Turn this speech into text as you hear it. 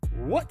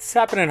What's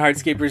happening,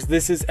 Hardscapers?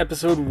 This is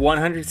episode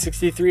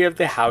 163 of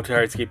the How to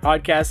Hardscape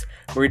podcast,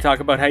 where we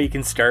talk about how you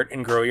can start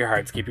and grow your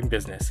hardscaping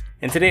business.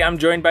 And today I'm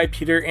joined by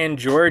Peter and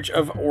George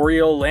of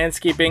Oriole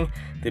Landscaping.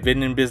 They've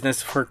been in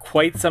business for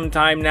quite some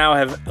time now,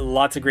 have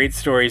lots of great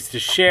stories to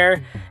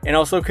share, and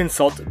also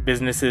consult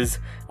businesses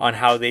on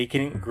how they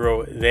can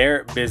grow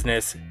their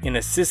business in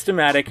a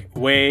systematic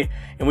way.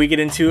 And we get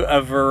into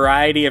a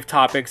variety of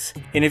topics.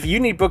 And if you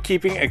need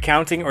bookkeeping,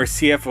 accounting, or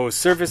CFO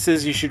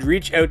services, you should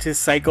reach out to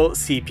Cycle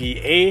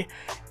CPA.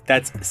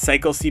 That's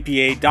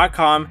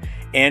cyclecpa.com,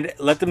 and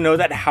let them know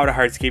that How to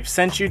Hardscape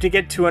sent you to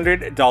get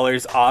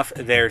 $200 off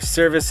their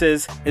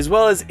services, as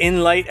well as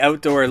Inlight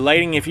Outdoor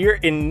Lighting. If you're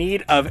in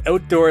need of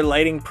outdoor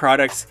lighting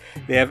products,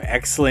 they have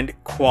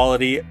excellent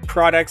quality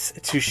products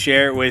to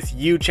share with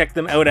you. Check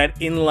them out at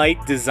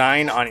Inlight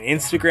Design on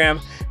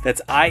Instagram.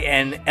 That's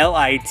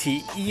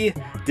INLITE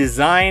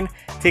Design.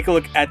 Take a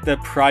look at the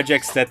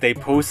projects that they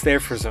post there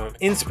for some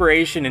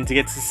inspiration and to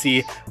get to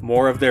see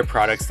more of their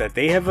products that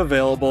they have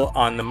available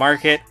on the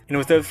market. And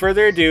without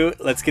further ado,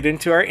 let's get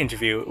into our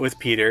interview with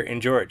Peter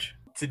and George.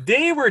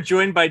 Today, we're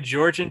joined by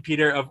George and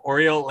Peter of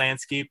Oriole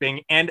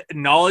Landscaping and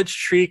Knowledge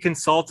Tree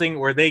Consulting,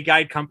 where they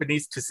guide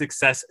companies to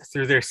success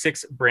through their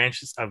 6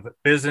 branches of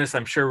business.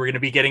 I'm sure we're going to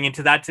be getting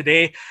into that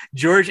today.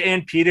 George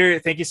and Peter,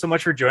 thank you so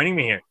much for joining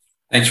me here.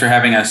 Thanks for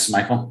having us,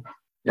 Michael.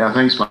 Yeah,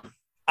 thanks, Mike.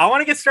 I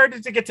want to get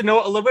started to get to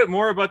know a little bit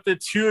more about the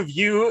two of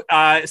you,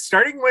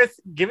 starting with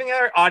giving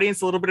our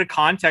audience a little bit of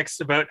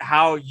context about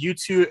how you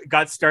two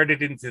got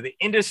started into the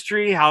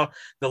industry, how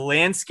the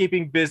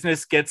landscaping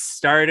business gets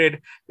started,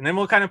 and then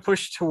we'll kind of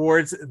push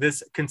towards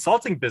this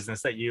consulting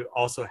business that you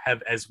also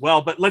have as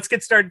well. But let's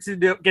get started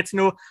to get to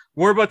know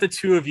more about the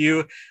two of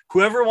you.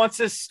 Whoever wants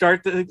to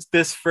start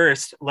this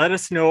first, let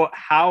us know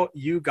how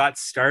you got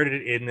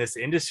started in this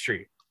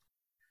industry.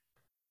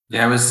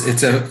 Yeah,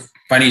 it's a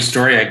funny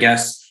story, I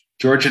guess.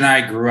 George and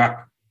I grew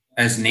up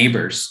as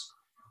neighbors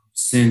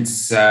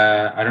since,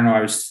 I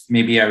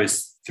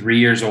was 3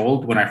 years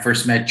old when I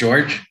first met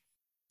George.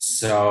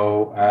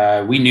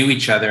 So we knew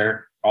each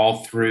other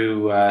all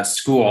through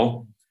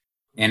school.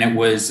 And it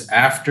was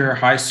after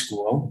high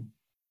school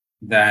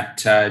that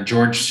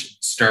George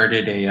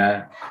started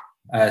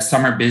a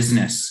summer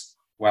business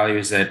while he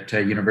was at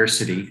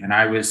university. And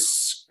I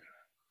was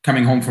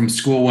coming home from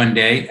school one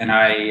day and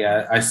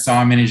I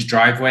saw him in his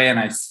driveway and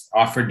I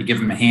offered to give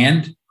him a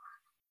hand.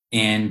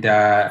 And,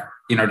 to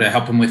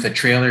help him with a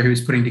trailer he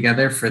was putting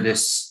together for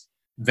this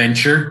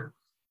venture.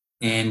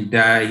 And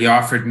he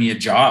offered me a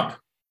job.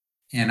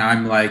 And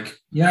I'm like,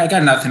 yeah, I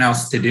got nothing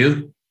else to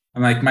do.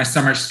 I'm like, my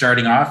summer's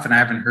starting off and I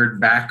haven't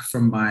heard back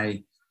from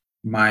my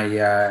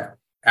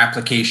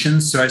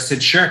applications. So I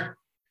said, sure.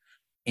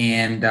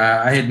 And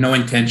I had no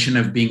intention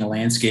of being a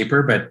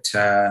landscaper,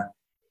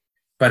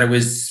 but it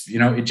was,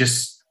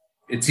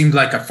 it seemed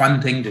like a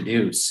fun thing to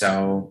do.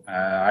 So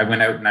I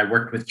went out and I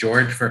worked with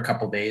George for a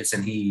couple of days,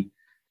 and he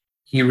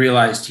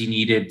realized he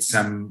needed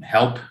some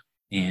help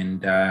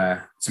and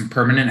some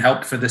permanent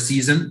help for the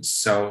season.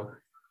 So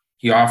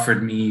he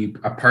offered me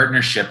a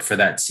partnership for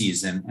that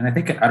season. And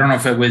I don't know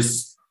if it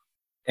was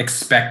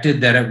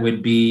expected that it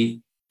would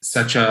be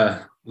such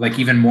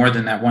even more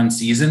than that one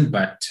season,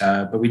 but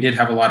we did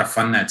have a lot of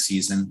fun that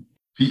season.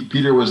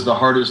 Peter was the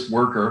hardest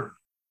worker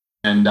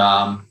and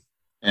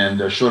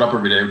showed up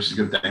every day, which is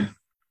a good thing.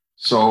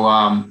 So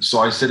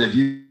I said, if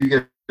you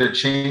get a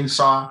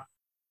chainsaw,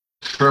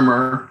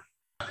 trimmer,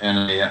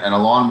 and a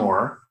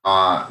lawnmower,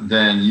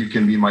 then you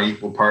can be my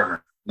equal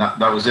partner. That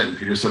was it. And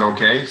Peter said,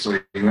 okay. So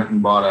he went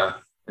and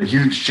bought a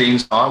huge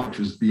chainsaw, which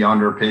was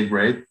beyond our pay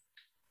grade,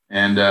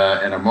 and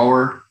a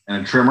mower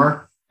and a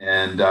trimmer.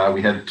 And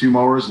we had 2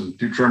 mowers and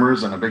 2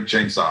 trimmers and a big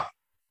chainsaw.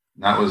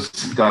 And that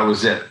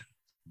was it.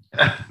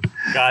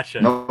 Gotcha.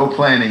 No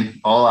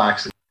planning, all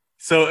accident.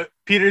 So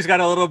Peter's got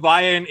a little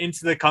buy-in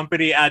into the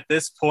company at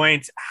this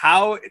point.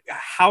 How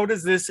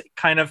does this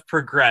kind of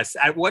progress?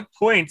 At what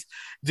point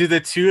do the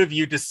two of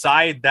you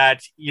decide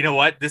that, you know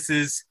what, this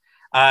is,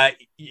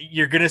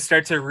 you're going to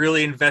start to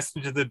really invest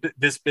into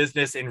this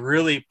business and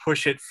really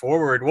push it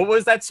forward? What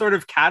was that sort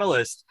of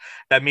catalyst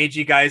that made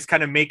you guys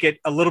kind of make it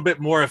a little bit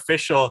more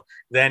official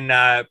than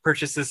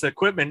purchase this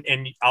equipment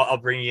and I'll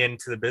bring you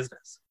into the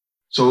business?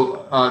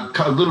 So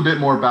a little bit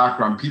more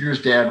background.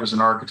 Peter's dad was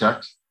an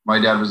architect. My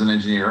dad was an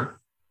engineer,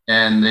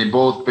 and they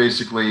both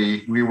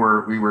basically, we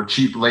were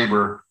cheap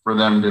labor for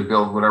them to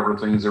build whatever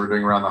things they were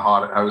doing around the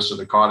house or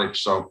the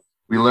cottage. So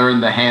we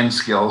learned the hand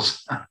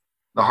skills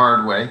the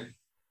hard way,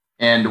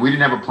 and we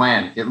didn't have a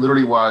plan. It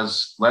literally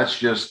was, let's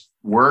just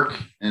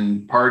work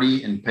and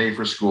party and pay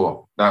for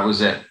school. That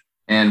was it.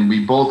 And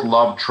we both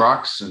loved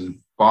trucks and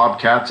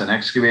bobcats and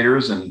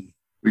excavators, and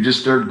we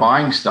just started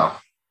buying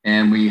stuff.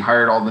 And we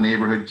hired all the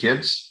neighborhood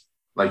kids,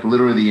 like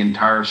literally the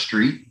entire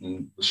street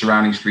and the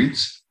surrounding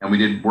streets. And we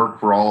did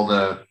work for all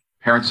the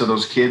parents of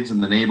those kids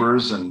and the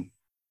neighbors.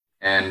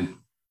 And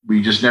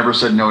we just never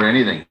said no to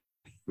anything.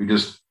 We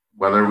just,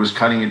 whether it was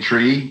cutting a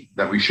tree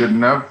that we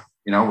shouldn't have,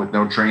 with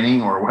no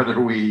training, or whether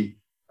we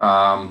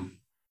dug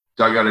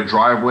out a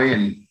driveway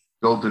and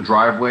built a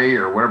driveway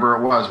or whatever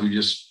it was, we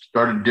just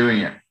started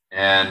doing it.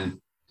 And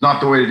it's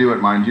not the way to do it,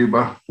 mind you,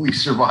 but we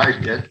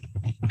survived it.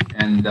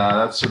 And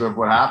that's sort of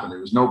what happened. There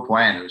was no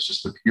plan. It was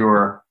just a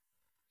pure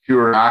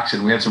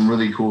accident. We had some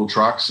really cool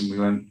trucks, and we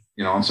went,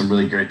 on some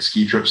really great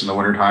ski trips in the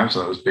wintertime. So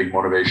that was big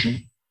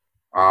motivation.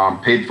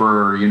 Paid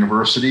for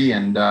university,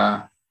 and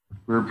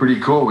we were pretty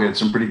cool. We had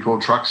some pretty cool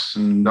trucks,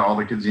 and all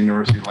the kids at the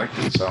university liked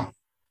it. So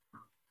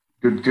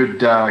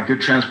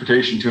good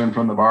transportation to and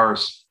from the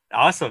bars.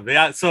 Awesome.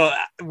 Yeah. So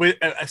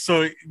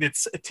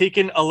it's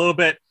taken a little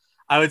bit,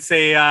 I would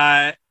say,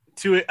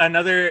 to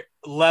another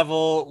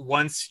level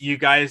once you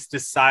guys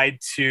decide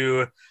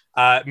to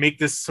make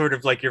this sort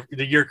of like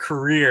your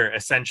career,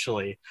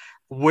 essentially.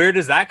 Where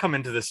does that come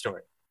into the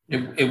story?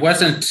 It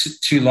wasn't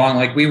too long.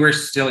 Like, we were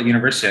still at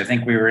university. I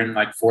think we were in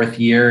like fourth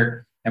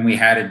year, and we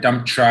had a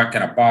dump truck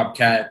and a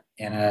Bobcat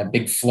and a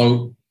big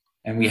float.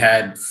 And we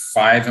had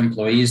 5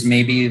 employees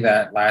maybe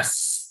that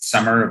last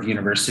summer of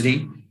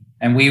university.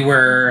 And we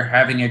were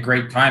having a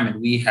great time.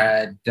 And we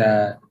had,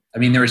 there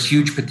was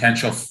huge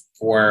potential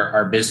for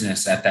our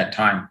business at that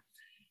time.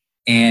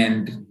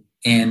 And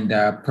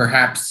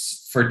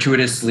perhaps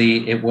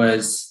fortuitously, it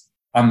was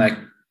on the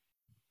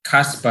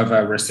cusp of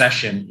a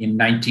recession in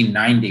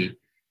 1990.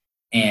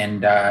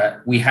 And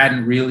we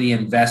hadn't really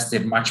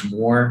invested much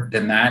more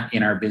than that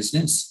in our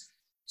business.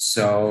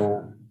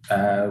 So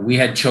we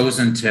had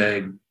chosen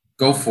to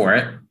go for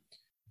it,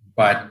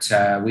 but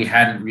we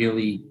hadn't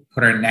really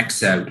put our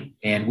necks out.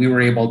 And we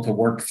were able to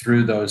work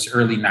through those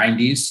early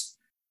 90s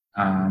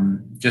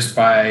just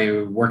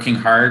by working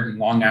hard and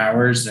long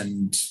hours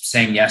and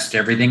saying yes to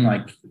everything,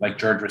 like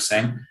George was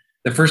saying.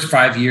 The first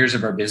 5 years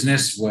of our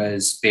business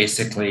was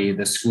basically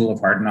the school of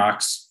hard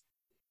knocks.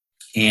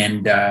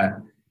 And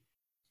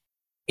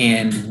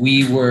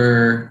we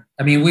were,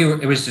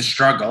 it was a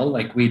struggle.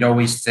 Like, we'd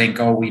always think,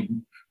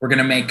 we're going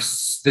to make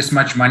this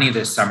much money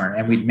this summer,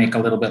 and we'd make a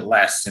little bit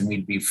less, and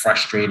we'd be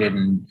frustrated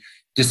and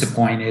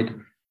disappointed.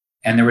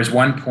 And there was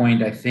one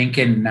point, I think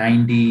in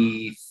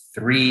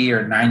 93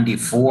 or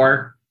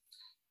 94,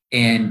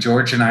 and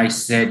George and I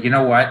said, you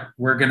know what,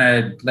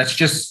 let's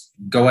just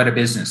go out of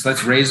business.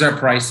 Let's raise our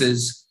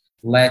prices.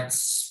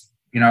 Let's,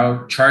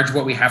 charge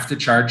what we have to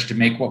charge to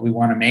make what we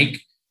want to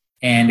make.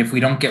 And if we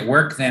don't get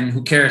work, then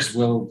who cares?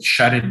 We'll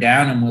shut it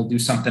down and we'll do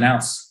something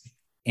else.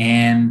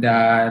 And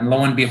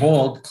lo and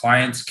behold,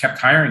 clients kept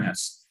hiring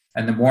us.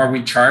 And the more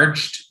we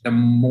charged, the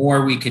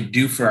more we could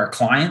do for our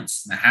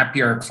clients, the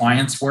happier our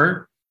clients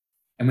were,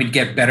 and we'd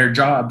get better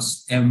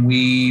jobs. And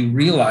we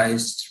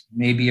realized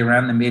maybe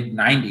around the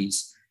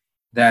mid-90s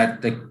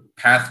that the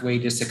pathway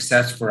to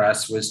success for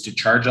us was to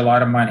charge a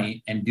lot of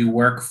money and do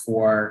work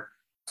for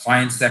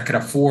clients that could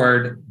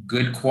afford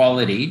good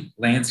quality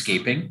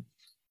landscaping.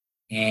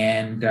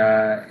 And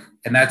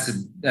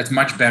that's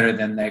much better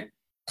than the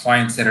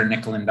clients that are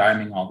nickel and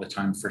diming all the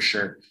time, for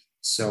sure.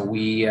 So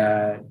we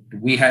had,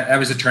 that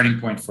was a turning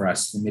point for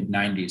us, the mid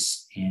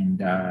 90s. And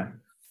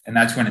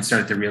that's when it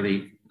started to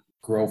really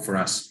grow for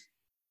us.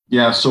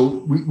 Yeah.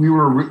 So we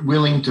were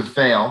willing to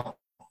fail,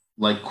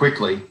 like,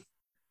 quickly.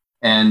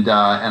 And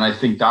I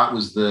think that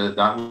was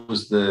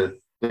the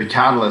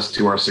catalyst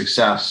to our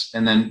success.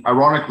 And then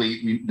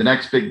ironically, the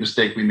next big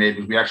mistake we made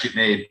was we actually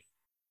made,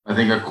 I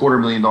think,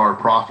 $250,000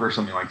 profit or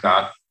something like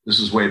that. This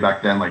was way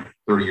back then, like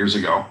 30 years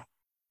ago,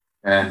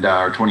 and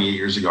or 28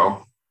 years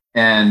ago,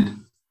 and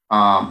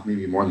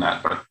maybe more than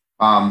that. But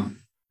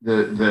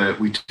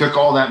we took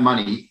all that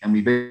money and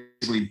we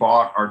basically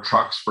bought our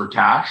trucks for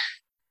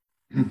cash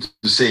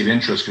to save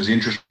interest, because the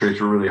interest rates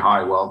were really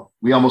high. Well,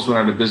 we almost went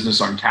out of business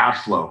on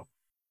cash flow,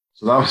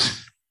 so that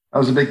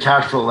was a big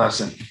cash flow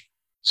lesson.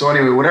 So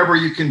anyway, whatever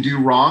you can do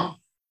wrong,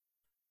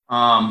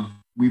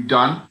 we've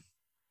done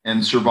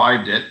and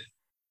survived it.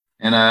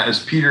 And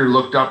as Peter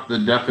looked up the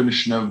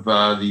definition of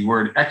the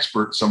word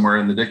expert somewhere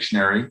in the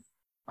dictionary,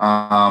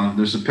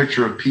 there's a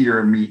picture of Peter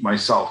and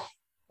myself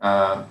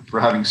for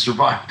having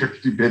survived our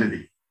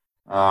stupidity.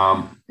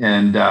 So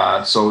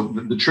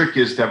the trick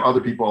is to have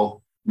other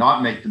people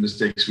not make the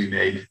mistakes we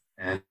made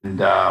and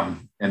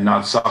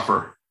not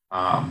suffer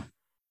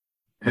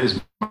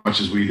as much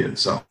as we did.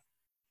 So.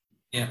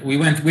 Yeah, we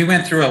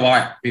went through a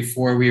lot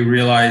before we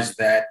realized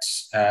that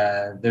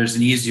there's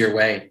an easier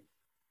way.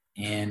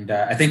 And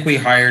I think we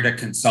hired a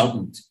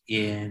consultant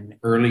in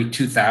early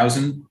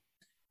 2000.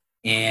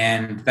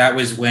 And that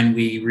was when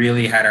we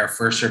really had our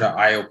first sort of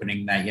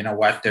eye-opening that, you know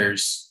what,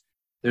 there's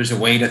a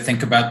way to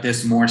think about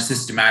this more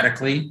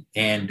systematically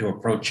and to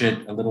approach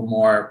it a little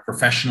more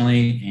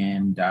professionally.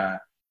 And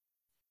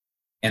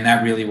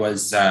that really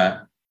was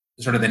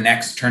sort of the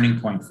next turning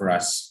point for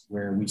us,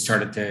 where we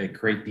started to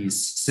create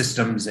these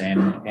systems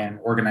and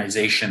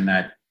organization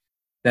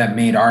that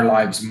made our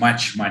lives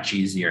much, much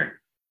easier.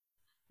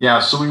 Yeah,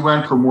 so we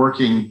went from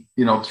working,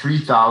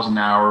 3,000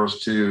 hours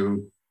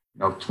to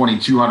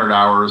 2,200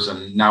 hours,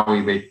 and now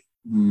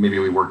maybe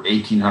we work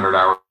 1,800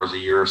 hours a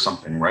year or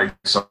something, right?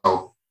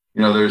 So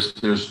there's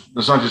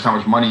not just how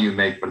much money you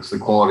make, but it's the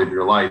quality of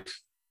your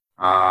life.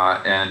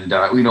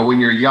 When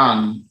you're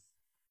young,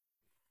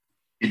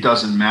 it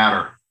doesn't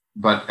matter.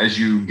 But as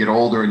you get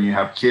older and you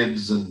have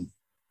kids and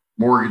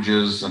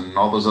mortgages and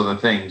all those other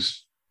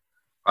things,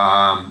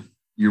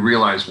 you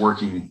realize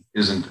working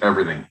isn't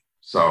everything.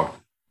 So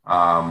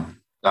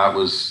that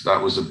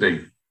was a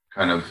big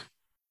kind of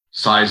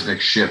seismic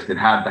shift. It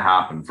had to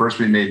happen. First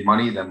we made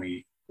money, then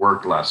we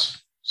worked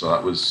less. So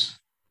that was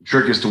the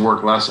trick, is to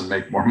work less and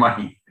make more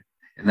money,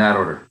 in that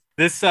order.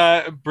 This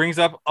brings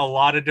up a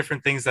lot of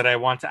different things that I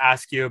want to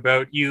ask you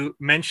about. You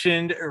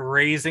mentioned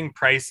raising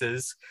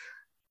prices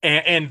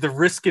and the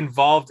risk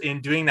involved in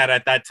doing that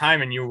at that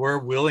time, and you were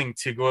willing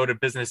to go out of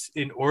business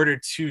in order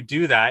to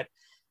do that.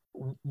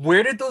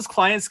 Where did those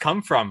clients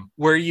come from,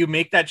 where you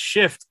make that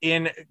shift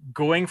in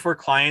going for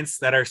clients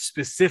that are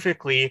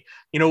specifically,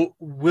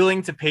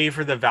 willing to pay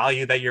for the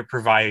value that you're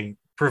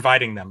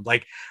providing them?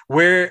 Like,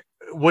 where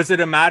was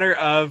it a matter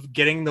of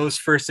getting those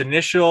first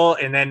initial,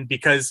 and then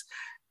because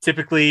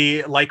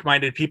typically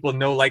like-minded people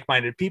know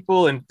like-minded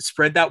people and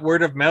spread that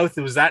word of mouth?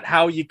 Was that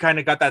how you kind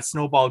of got that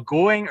snowball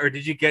going? Or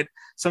did you get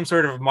some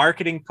sort of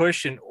marketing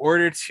push in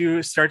order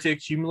to start to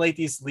accumulate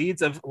these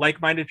leads of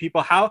like-minded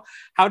people? How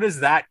does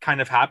that kind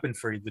of happen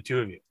for the two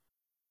of you?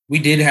 We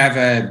did have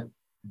a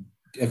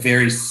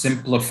very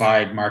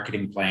simplified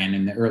marketing plan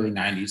in the early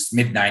 90s,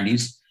 mid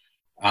 90s.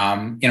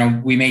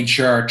 We made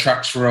sure our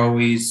trucks were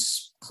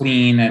always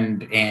clean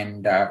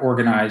and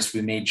organized.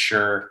 We made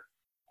sure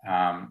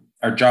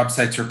our job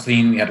sites were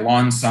clean. We had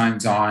lawn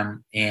signs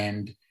on,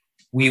 and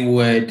we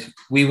would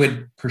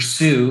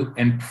pursue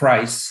and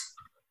price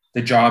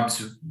the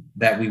jobs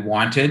that we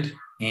wanted.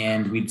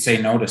 And we'd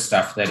say no to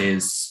stuff that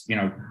is,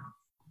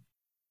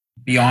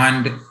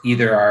 beyond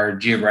either our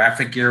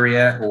geographic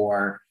area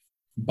or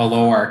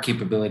below our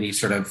capability,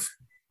 sort of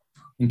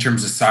in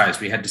terms of size.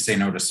 We had to say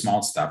no to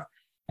small stuff.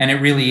 And it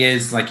really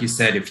is, like you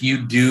said, if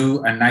you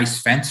do a nice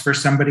fence for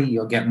somebody,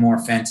 you'll get more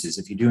fences.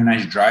 If you do a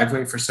nice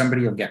driveway for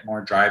somebody, you'll get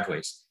more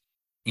driveways.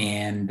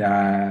 And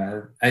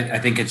I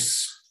think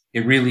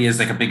it really is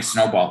like a big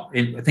snowball.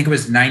 I think it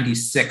was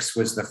 96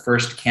 was the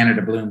first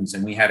Canada Blooms,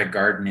 and we had a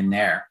garden in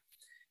there.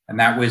 And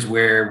that was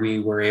where we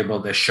were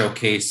able to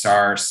showcase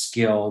our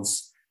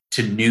skills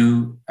to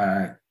new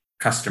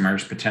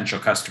potential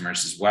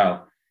customers as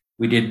well.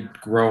 We did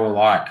grow a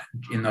lot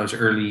in those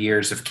early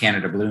years of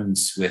Canada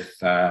Blooms with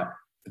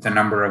the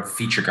number of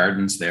feature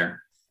gardens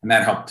there. And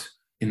that helped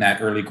in that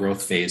early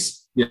growth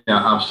phase. Yeah,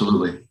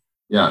 absolutely.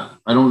 Yeah,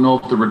 I don't know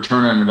if the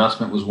return on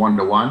investment was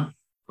 1-to-1,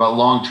 but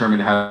long term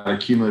it had a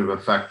cumulative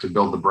effect to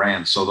build the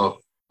brand. So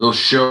those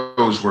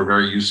shows were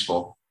very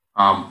useful.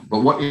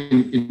 But what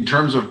in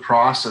terms of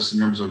process, in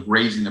terms of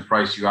raising the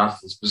price, you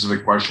asked a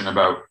specific question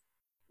about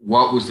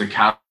what was the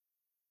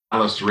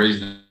catalyst to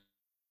raising it.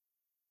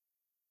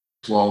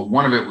 Well,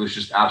 one of it was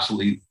just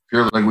absolutely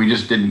purely like we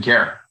just didn't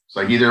care. It's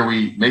like either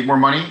we make more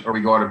money or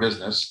we go out of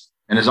business.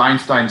 And as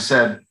Einstein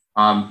said,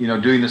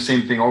 doing the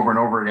same thing over and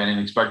over again and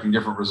expecting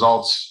different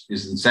results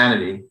is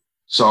insanity.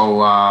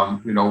 So,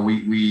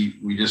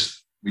 we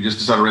just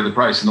decided to raise the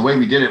price. And the way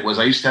we did it was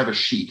I used to have a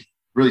sheet,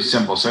 really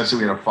simple. So let's say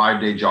we had a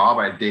 5-day job.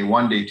 I had day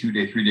 1, day 2,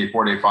 day 3, day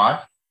 4, day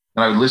 5.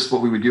 And I would list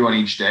what we would do on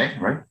each day,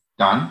 right?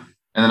 Done.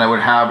 And then I would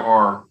have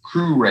our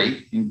crew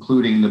rate,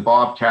 including the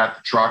Bobcat,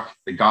 the truck,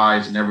 the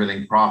guys, and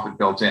everything, profit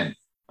built in.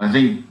 I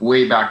think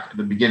way back at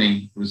the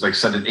beginning, it was like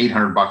set at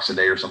 $800 a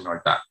day or something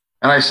like that.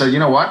 And I said, you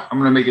know what? I'm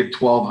going to make it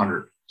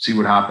 $1,200. See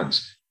what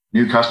happens.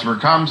 New customer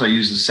comes. I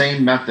use the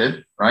same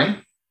method,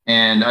 right?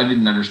 And I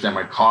didn't understand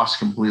my costs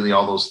completely,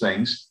 all those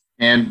things.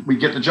 And we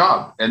get the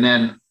job. And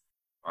then,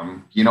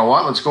 you know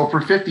what? Let's go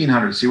for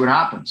 $1,500. See what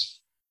happens.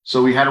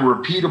 So we had a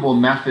repeatable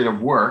method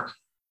of work,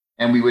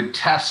 and we would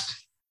test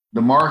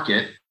the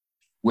market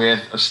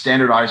with a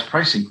standardized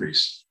price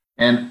increase.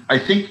 And I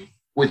think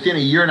within a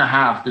year and a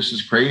half, this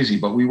is crazy,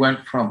 but we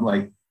went from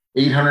like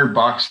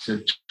 $800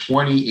 to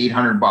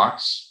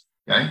 $2,800.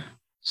 Okay.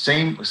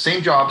 Same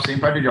job, same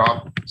type of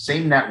job,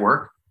 same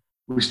network.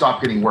 We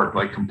stopped getting work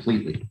like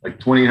completely, like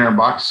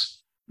 $2,800.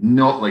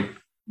 No, like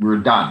we were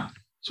done.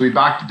 So we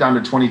backed it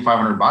down to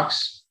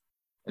 $2,500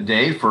 a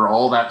day for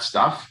all that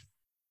stuff,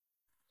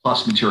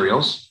 plus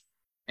materials.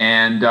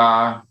 And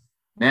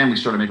we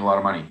started making a lot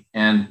of money.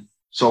 And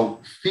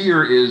so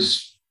fear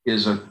is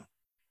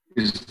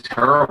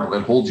terrible.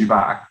 It holds you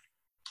back.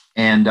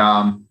 And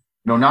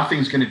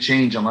nothing's going to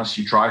change unless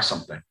you try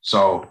something.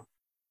 So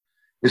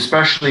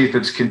especially if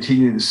it's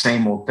continuing the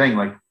same old thing,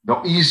 like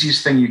the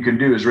easiest thing you can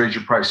do is raise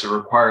your price. It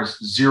requires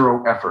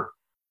zero effort.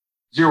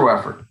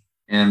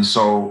 And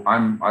so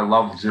I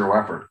love zero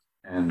effort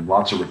and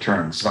lots of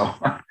returns. So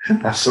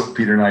that's what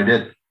Peter and I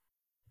did.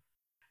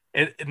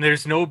 And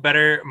there's no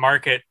better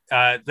market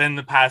than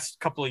the past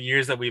couple of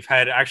years that we've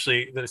had,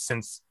 actually,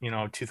 since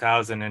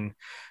 2000 and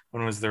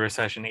when was the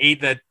recession?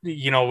 8, that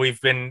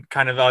we've been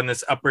kind of on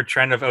this upward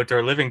trend of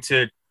outdoor living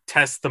to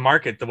test the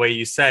market the way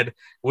you said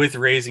with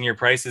raising your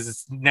prices.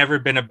 It's never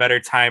been a better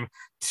time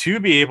to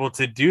be able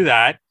to do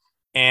that.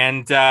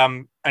 And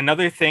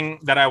another thing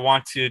that I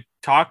want to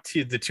talk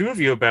to the two of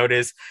you about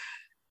is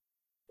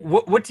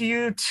what do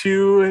you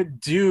two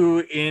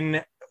do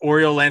in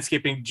Oriole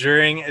Landscaping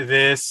during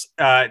this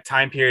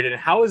time period, and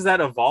how has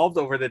that evolved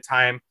over the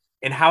time?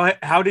 And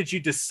how did you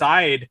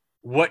decide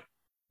what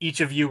each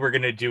of you were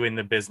going to do in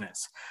the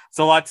business. It's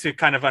a lot to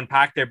kind of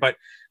unpack there, but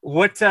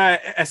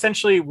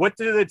essentially, what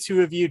do the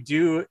two of you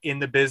do in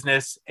the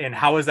business, and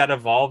how has that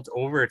evolved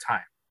over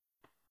time?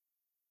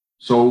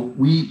 So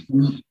we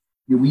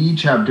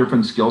each have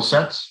different skill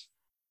sets.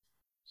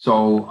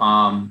 So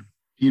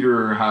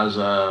Peter has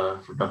I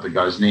forgot the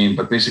guy's name,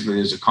 but basically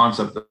there's a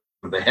concept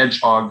of the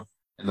hedgehog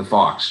and the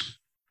fox.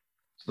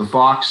 So the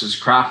fox is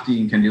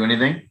crafty and can do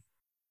anything,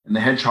 and the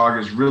hedgehog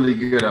is really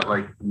good at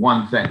like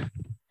one thing.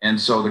 And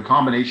so the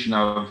combination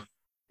of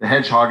the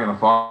hedgehog and the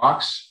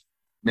fox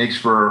makes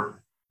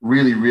for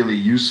really, really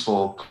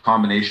useful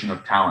combination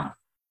of talent.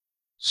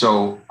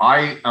 So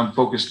I am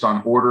focused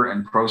on order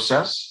and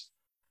process,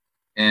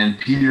 and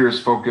Peter is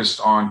focused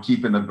on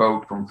keeping the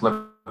boat from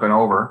flipping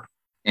over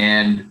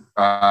and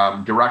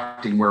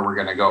directing where we're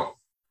going to go.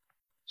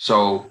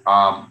 So,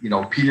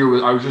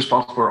 Peter I was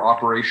responsible for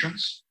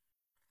operations,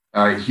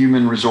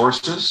 human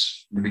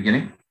resources in the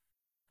beginning.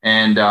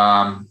 And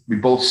we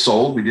both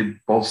sold. We did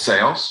both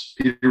sales.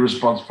 Peter was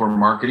responsible for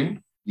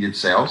marketing. He did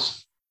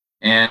sales.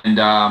 And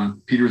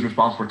Peter was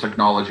responsible for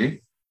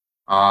technology.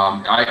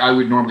 I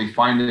would normally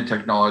find the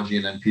technology,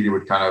 and then Peter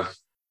would kind of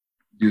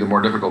do the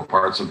more difficult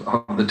parts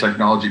of the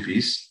technology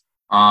piece.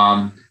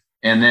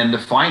 And then the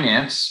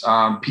finance,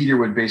 Peter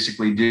would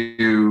basically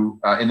do,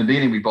 in the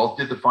beginning, we both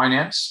did the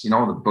finance,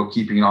 the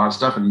bookkeeping and all that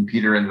stuff. And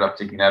Peter ended up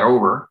taking that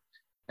over.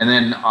 And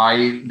then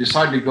I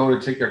decided to go to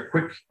take a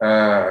quick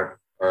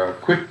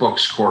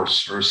QuickBooks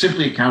course, or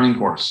simply accounting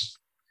course,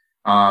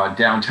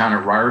 downtown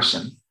at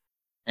Ryerson.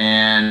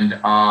 And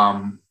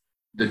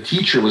the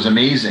teacher was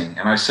amazing.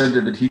 And I said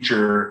to the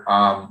teacher,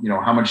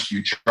 how much do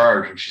you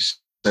charge? And she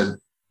said,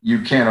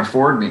 you can't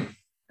afford me.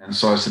 And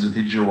so I said to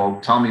the teacher, well,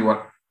 tell me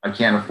what I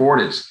can't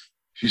afford is.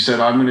 She said,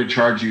 I'm going to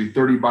charge you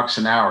 $30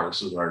 an hour.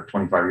 This was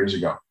 25 years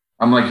ago.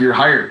 I'm like, you're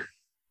hired.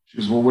 She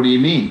goes, well, what do you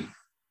mean?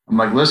 I'm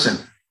like, listen,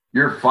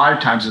 you're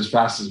 5 times as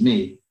fast as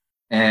me.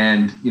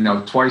 And,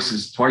 twice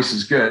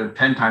as good,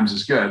 10 times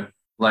as good.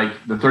 Like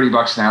the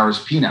 $30 an hour is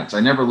peanuts. I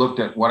never looked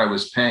at what I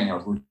was paying. I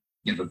was looking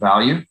at the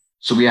value.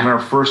 So we had our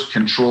first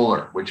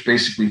controller, which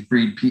basically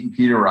freed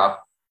Peter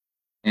up.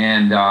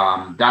 And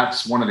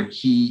that's one of the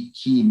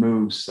key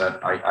moves that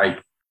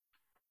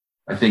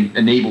I think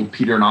enabled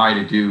Peter and I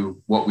to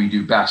do what we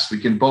do best. We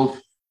can both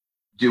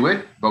do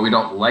it, but we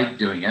don't like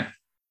doing it.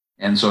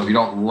 And so if you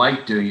don't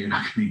like doing it, you're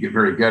not going to get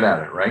very good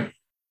at it, right?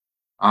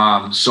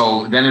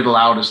 So then it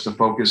allowed us to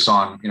focus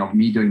on,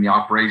 me doing the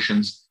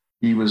operations.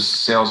 He was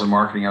sales and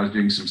marketing. I was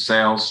doing some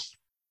sales,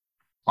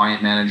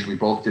 client management. We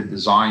both did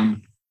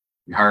design.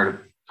 We hired a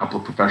couple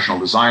of professional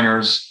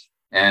designers,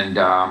 and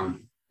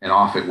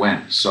off it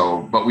went.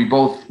 So, but we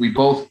both,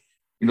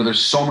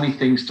 there's so many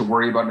things to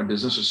worry about in a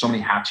business. There's so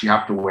many hats you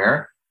have to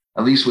wear.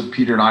 At least with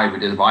Peter and I, we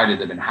divided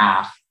them in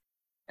half,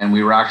 and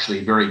we were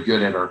actually very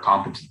good at our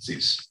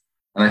competencies.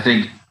 And I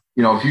think,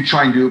 if you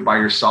try and do it by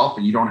yourself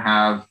and you don't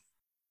have,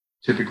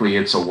 typically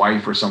it's a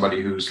wife or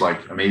somebody who's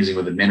like amazing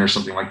with admin or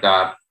something like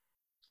that.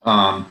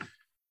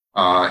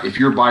 If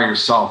you're by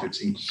yourself,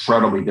 it's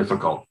incredibly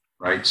difficult,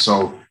 right?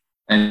 So,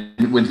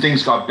 and when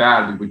things got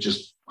bad, we would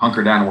just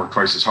hunker down and work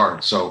twice as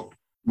hard. So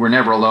we're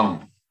never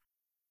alone.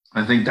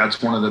 I think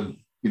that's one of the,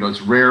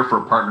 it's rare for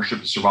a partnership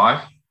to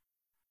survive.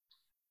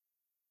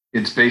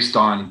 It's based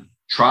on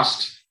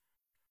trust.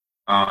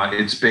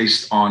 It's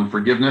based on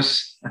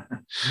forgiveness.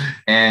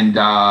 and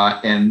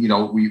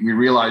we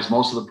realize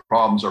most of the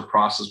problems are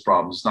process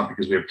problems. It's not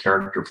because we have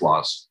character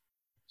flaws.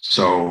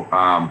 So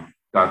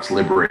that's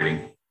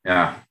liberating.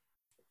 Yeah.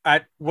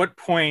 At what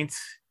point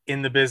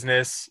in the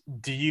business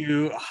do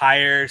you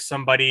hire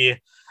somebody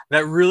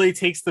that really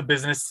takes the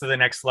business to the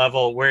next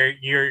level, where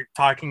you're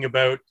talking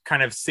about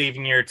kind of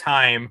saving your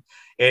time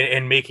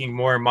and making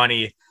more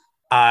money?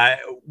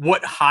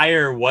 What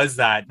hire was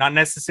that? Not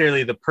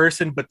necessarily the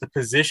person, but the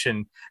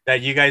position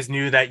that you guys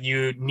knew that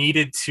you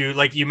needed to,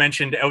 like you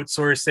mentioned,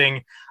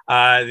 outsourcing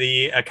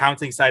the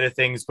accounting side of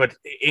things, but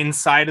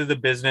inside of the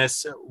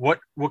business, what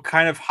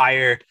kind of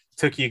hire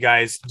took you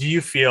guys, do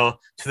you feel,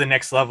 to the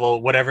next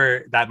level,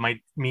 whatever that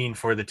might mean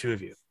for the two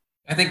of you?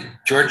 I think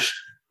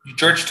you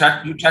touched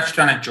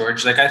on it,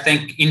 George. Like, I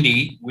think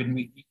Indy,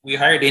 when we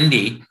hired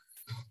Indy,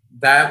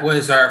 that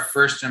was our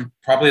first and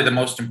probably the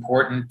most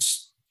important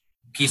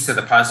piece of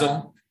the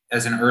puzzle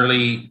as an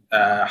early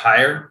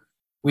hire.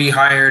 We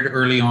hired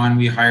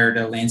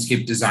a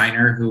landscape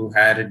designer who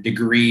had a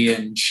degree,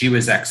 and she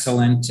was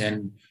excellent,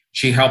 and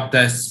she helped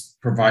us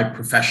provide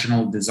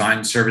professional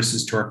design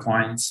services to our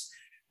clients.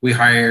 We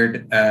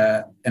hired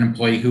an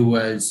employee who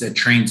was a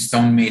trained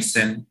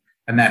stonemason,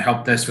 and that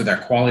helped us with our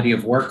quality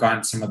of work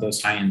on some of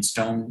those high-end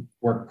stone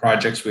work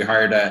projects. We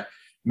hired a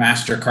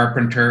master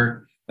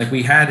carpenter. Like,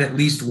 we had at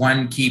least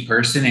one key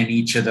person in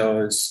each of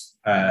those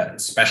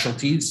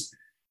specialties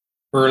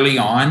early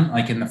on.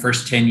 Like, in the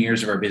first 10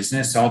 years of our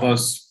business, all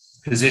those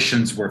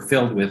positions were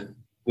filled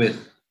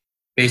with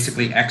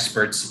basically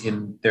experts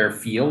in their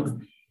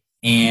field.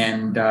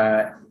 And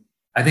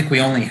I think we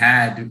only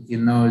had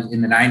in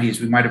the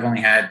 90s, we might have only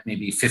had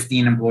maybe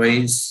 15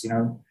 employees,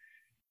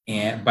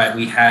 but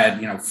we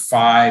had,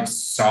 5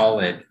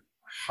 solid,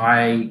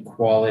 high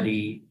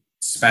quality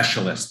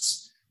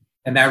specialists.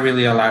 And that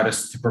really allowed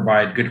us to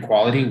provide good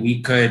quality.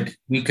 We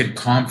could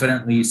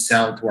confidently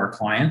sell to our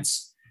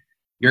clients,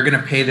 you're going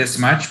to pay this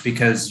much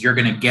because you're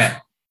going to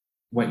get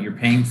what you're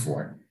paying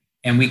for.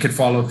 And we could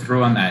follow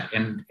through on that.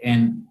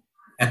 And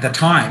at the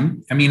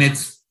time, I mean,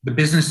 the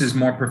business is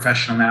more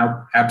professional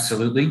now,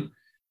 absolutely.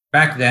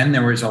 Back then,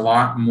 there was a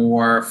lot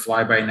more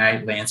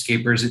fly-by-night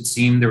landscapers, it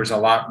seemed. There was a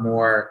lot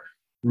more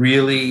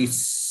really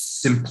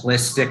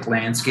simplistic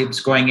landscapes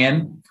going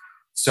in.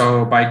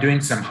 So by doing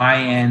some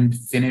high-end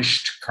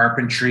finished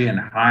carpentry and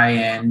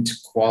high-end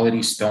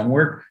quality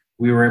stonework,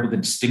 we were able to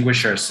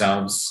distinguish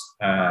ourselves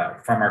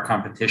from our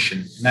competition.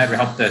 And that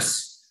helped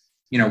us,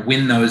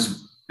 win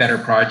those better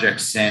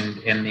projects and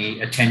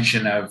the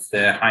attention of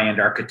the high-end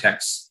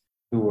architects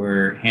who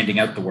were handing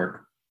out the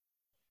work.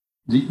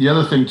 The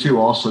other thing too,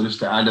 also just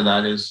to add to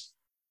that is,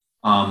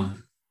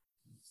 when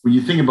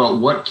you think about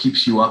what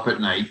keeps you up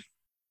at night,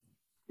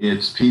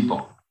 it's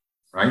people,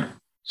 right?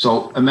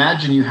 So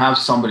imagine you have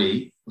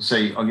somebody,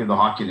 say, I'll give the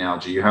hockey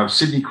analogy. You have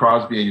Sidney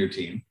Crosby on your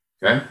team,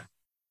 okay?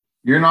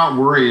 You're not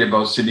worried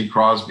about Sidney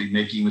Crosby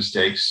making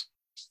mistakes.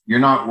 You're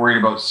not worried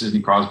about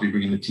Sidney Crosby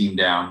bringing the team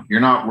down.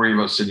 You're not worried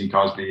about Sidney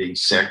Crosby being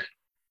sick.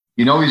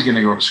 He's going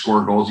to go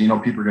score goals. People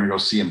are going to go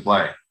see him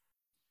play.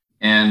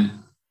 And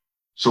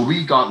so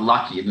we got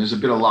lucky, and there's a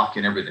bit of luck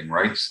in everything,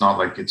 right? It's not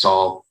like it's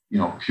all,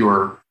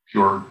 pure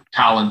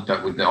talent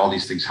that all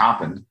these things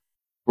happened.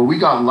 But we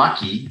got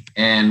lucky,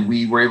 and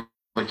we were able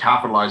to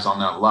capitalize on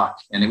that luck.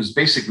 And it was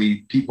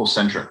basically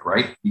people-centric,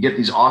 right? You get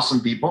these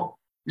awesome people.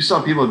 You saw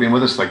people who have been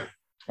with us like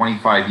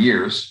 25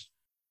 years,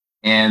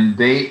 and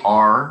they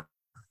are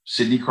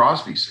Sidney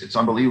Crosby's. It's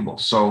unbelievable.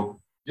 So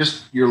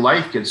just your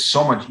life gets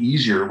so much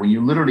easier when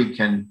you literally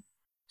can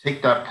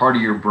take that part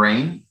of your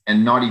brain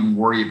and not even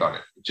worry about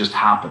it. It just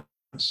happens.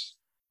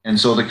 And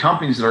so the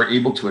companies that are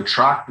able to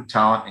attract the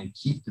talent and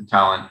keep the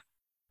talent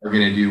are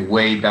going to do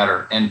way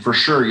better. And for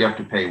sure, you have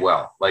to pay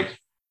well. Like,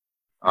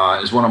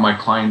 as one of my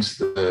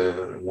clients,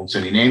 I won't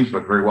say any names,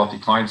 but very wealthy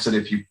clients said,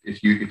 if you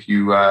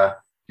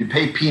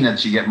pay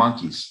peanuts, you get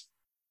monkeys.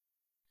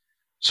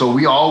 So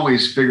we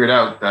always figured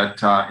out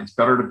that it's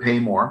better to pay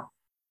more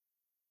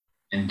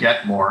and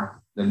get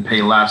more than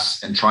pay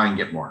less and try and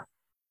get more.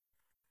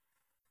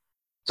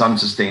 It's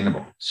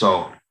unsustainable.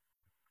 So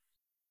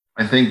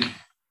I think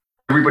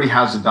everybody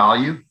has a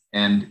value,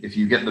 and if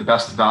you get the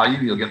best value,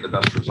 you'll get the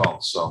best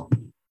results. So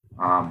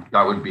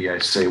that would be, I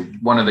say,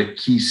 one of the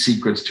key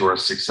secrets to our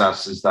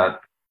success is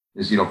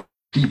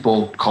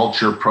people,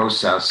 culture,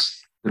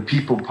 process. The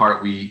people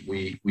part,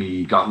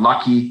 we got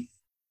lucky,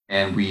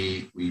 and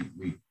we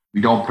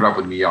don't put up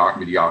with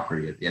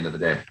mediocrity at the end of the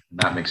day, and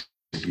that makes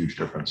a huge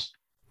difference.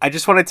 I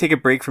just want to take a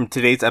break from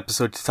today's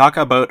episode to talk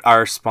about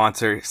our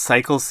sponsor,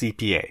 Cycle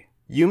CPA.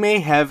 You may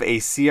have a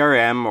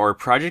CRM or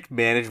project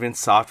management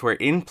software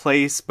in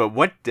place, but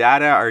what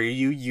data are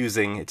you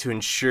using to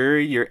ensure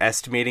your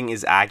estimating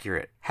is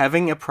accurate?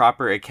 Having a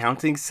proper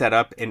accounting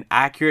setup and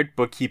accurate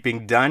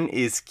bookkeeping done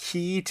is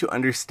key to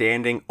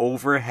understanding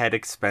overhead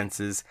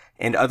expenses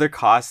and other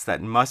costs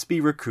that must be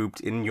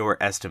recouped in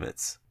your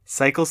estimates.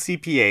 Cycle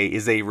CPA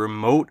is a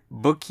remote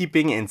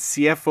bookkeeping and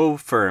CFO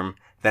firm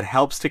that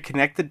helps to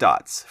connect the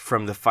dots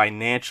from the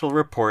financial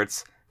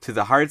reports to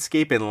the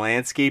hardscape and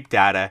landscape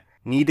data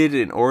needed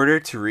in order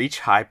to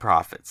reach high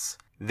profits.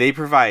 They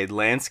provide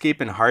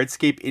landscape and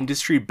hardscape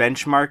industry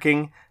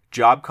benchmarking,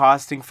 job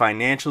costing,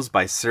 financials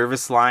by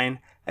service line,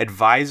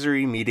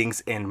 advisory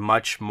meetings, and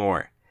much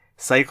more.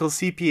 Cycle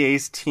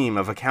CPA's team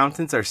of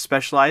accountants are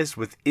specialized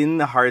within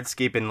the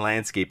hardscape and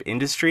landscape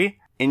industry,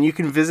 and you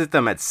can visit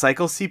them at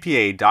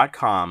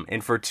cyclecpa.com,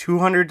 and for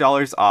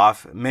 $200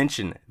 off,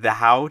 mention the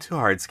How to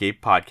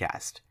Hardscape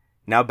podcast.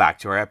 Now back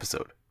to our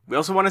episode. We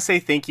also want to say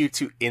thank you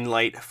to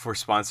Inlight for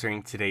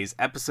sponsoring today's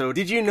episode.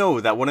 Did you know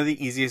that one of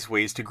the easiest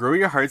ways to grow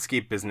your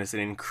hardscape business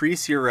and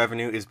increase your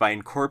revenue is by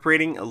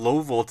incorporating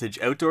low voltage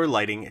outdoor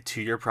lighting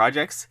to your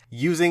projects?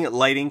 Using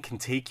lighting can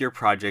take your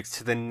projects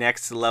to the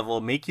next level,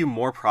 make you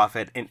more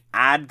profit, and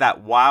add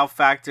that wow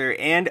factor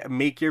and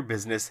make your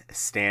business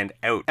stand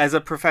out. As a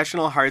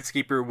professional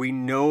hardscaper, we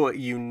know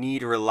you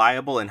need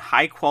reliable and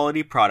high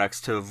quality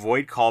products to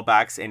avoid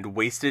callbacks and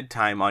wasted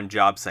time on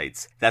job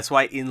sites. That's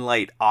why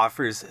Inlight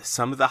offers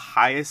some of the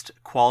highest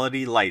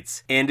quality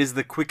lights and is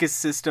the quickest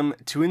system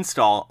to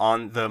install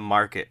on the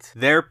market.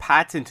 Their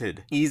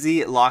patented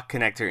Easy Lock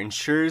connector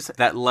ensures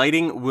that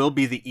lighting will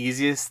be the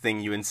easiest thing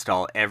you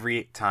install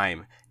every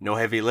time. No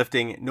heavy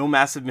lifting, no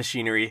massive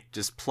machinery,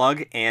 just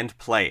plug and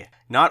play.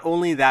 Not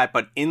only that,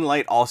 but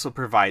Inlight also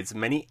provides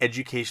many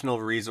educational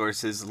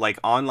resources like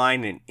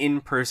online and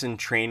in-person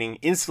training,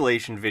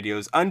 installation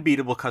videos,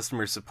 unbeatable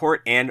customer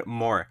support, and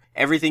more.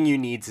 Everything you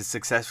need to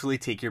successfully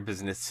take your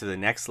business to the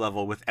next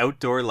level with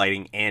outdoor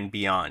lighting and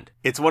beyond.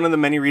 It's one of the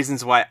many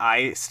reasons why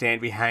I stand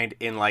behind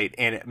Inlight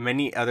and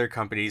many other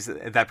companies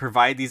that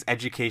provide these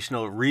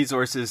educational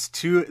resources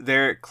to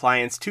their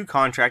clients, to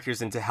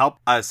contractors, and to help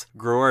us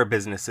grow our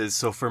businesses.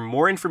 So for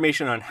more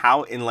information on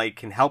how Inlight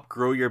can help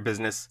grow your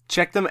business,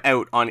 check them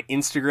out on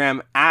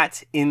Instagram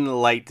at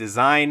Inlight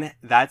Design.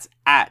 That's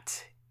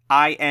at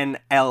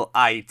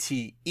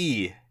INLITE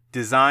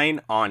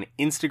Design on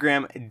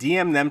Instagram.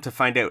 DM them to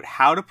find out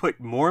how to put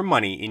more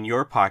money in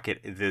your pocket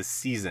this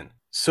season.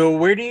 So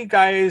where do you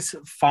guys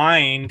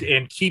find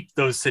and keep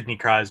those Sidney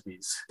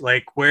Crosbys?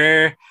 Like,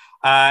 where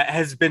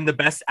has been the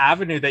best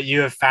avenue that you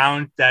have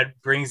found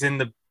that brings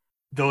in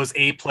those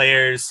A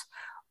players?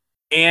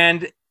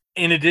 And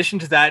in addition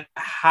to that,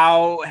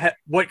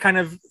 what kind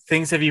of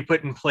things have you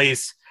put in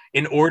place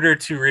in order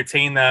to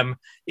retain them?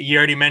 You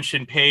already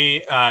mentioned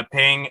paying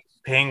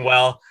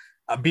well.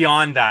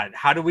 Beyond that,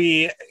 how do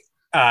we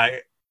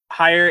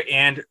hire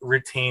and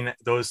retain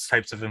those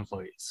types of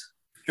employees?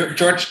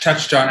 George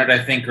touched on it,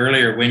 I think,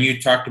 earlier when you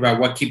talked about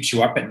what keeps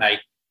you up at night.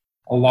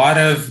 A lot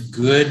of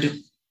good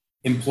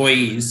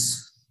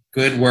employees,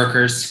 good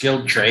workers,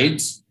 skilled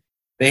trades,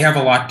 they have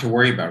a lot to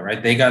worry about,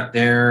 right? They got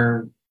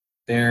their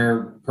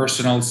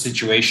personal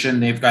situation.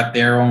 They've got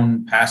their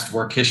own past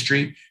work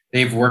history.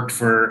 They've worked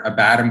for a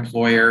bad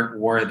employer,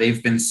 or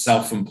they've been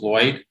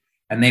self-employed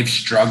and they've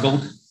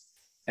struggled,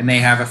 and they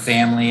have a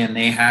family and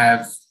they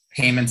have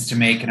payments to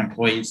make and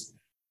employees.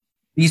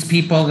 These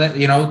people that,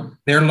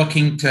 they're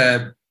looking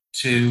to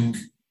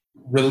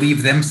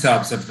relieve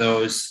themselves of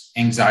those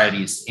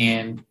anxieties.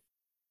 And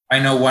I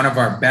know one of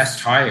our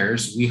best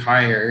hires we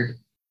hired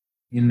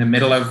in the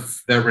middle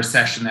of the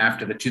recession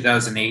after the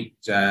 2008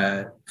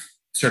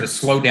 sort of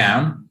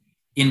slowdown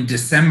in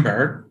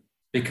December,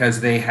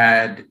 because they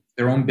had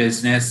their own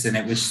business and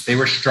they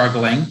were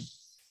struggling,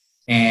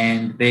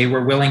 and they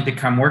were willing to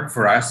come work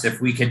for us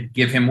if we could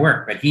give him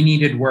work. But he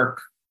needed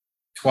work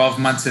 12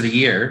 months of the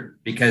year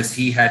because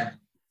he had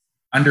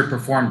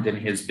underperformed in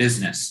his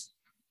business,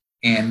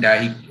 and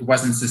he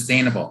wasn't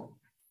sustainable.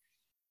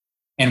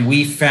 And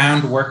we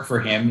found work for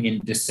him in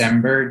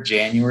December,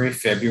 January,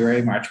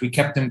 February, March. We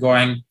kept him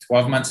going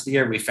 12 months of the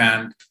year. We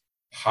found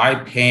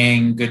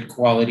high-paying, good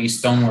quality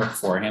stonework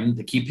for him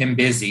to keep him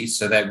busy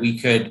so that we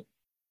could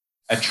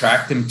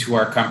attract him to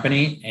our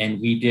company.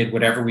 And we did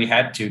whatever we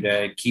had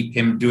to keep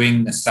him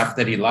doing the stuff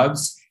that he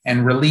loves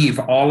and relieve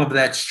all of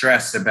that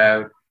stress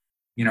about,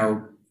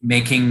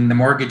 making the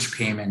mortgage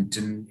payment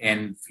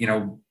and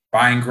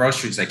buying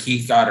groceries. Like,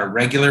 he got a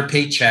regular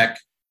paycheck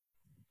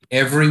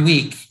every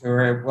week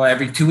or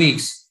every 2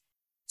 weeks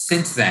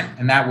since then.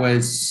 And that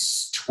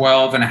was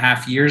 12 and a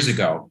half years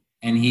ago.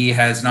 And he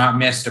has not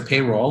missed a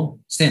payroll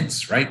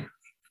since, right?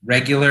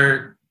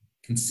 Regular,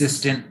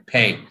 consistent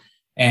pay.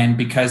 And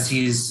because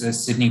he's a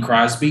Sidney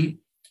Crosby,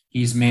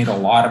 he's made a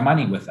lot of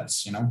money with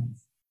us, And,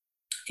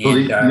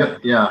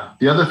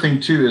 the other thing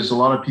too is a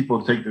lot of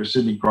people take their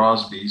Sidney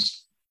Crosbys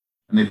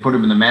and they put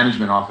him in the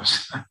management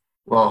office.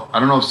 Well, I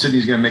don't know if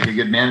Sidney's going to make a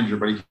good manager,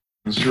 but he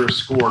can sure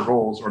score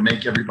goals or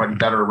make everybody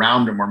better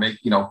around him, or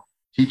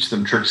teach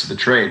them tricks of the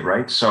trade,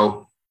 right?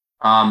 So,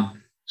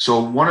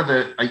 one of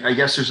I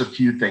guess there's a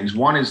few things.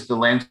 One is the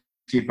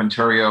Landscape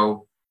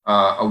Ontario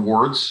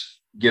awards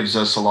gives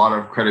us a lot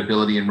of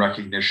credibility and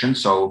recognition.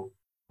 So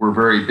we're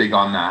very big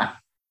on that.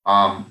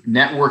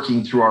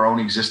 Networking through our own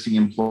existing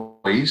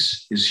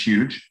employees is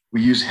huge.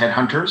 We use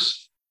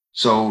headhunters.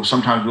 So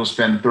sometimes we'll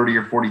spend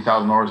 $30,000 or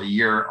 $40,000 a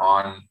year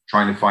on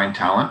trying to find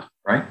talent,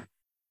 right?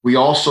 We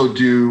also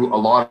do a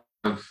lot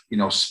of,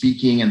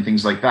 speaking and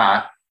things like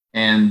that.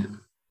 And,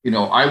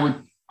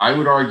 I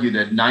would argue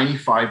that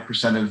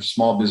 95% of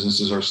small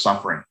businesses are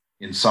suffering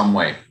in some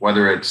way,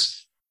 whether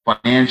it's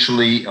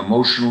financially,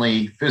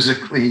 emotionally,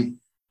 physically,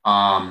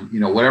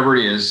 whatever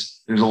it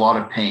is, there's a lot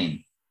of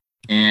pain.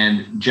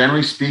 And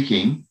generally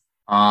speaking,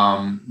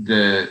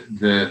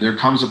 there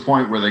comes a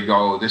point where they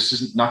go,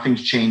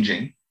 nothing's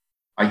changing.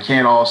 I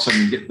can't all of a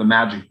sudden get the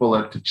magic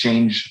bullet to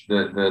change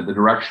the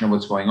direction of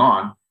what's going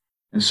on.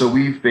 And so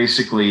we've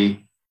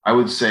basically, I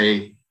would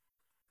say,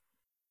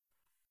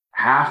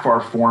 half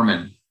our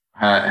foremen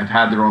have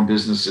had their own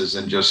businesses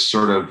and just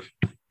sort of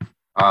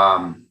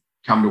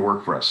come to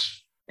work for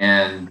us.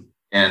 And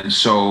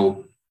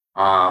so,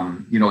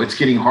 it's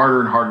getting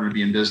harder and harder to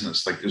be in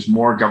business. Like, there's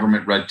more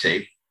government red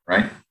tape,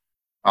 right?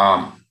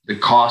 The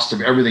cost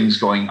of everything's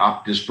going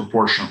up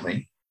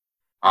disproportionately.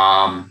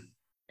 And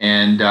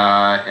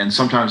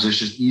sometimes it's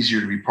just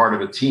easier to be part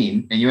of a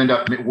team, and you end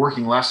up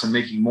working less and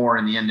making more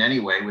in the end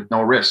anyway, with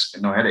no risk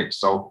and no headaches.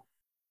 So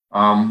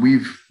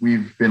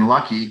we've been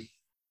lucky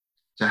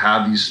to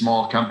have these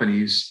small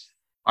companies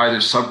either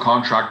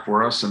subcontract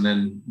for us and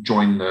then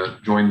join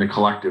the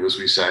collective, as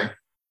we say,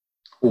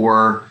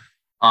 or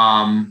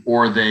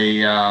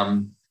they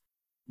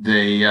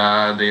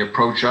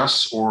approach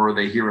us, or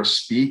they hear us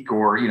speak,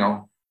 or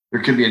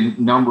there could be a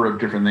number of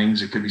different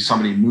things. It could be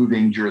somebody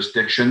moving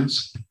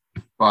jurisdictions,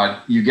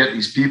 but you get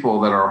these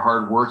people that are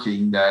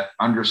hardworking, that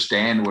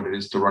understand what it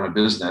is to run a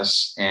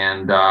business,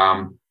 and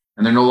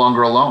they're no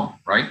longer alone,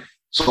 right?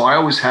 So I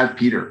always had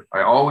Peter.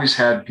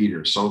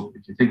 So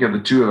if you think of the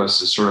two of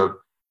us as sort of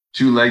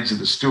two legs of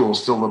the stool,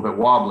 still a little bit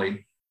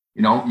wobbly,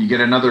 you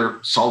get another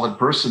solid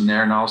person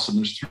there, and all of a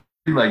sudden there's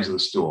three legs of the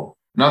stool,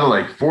 another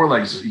leg, four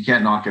legs, you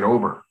can't knock it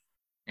over.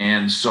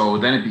 And so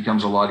then it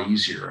becomes a lot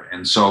easier.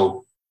 And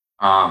so,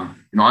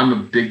 I'm a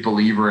big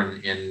believer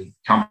in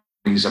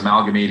companies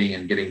amalgamating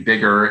and getting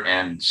bigger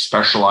and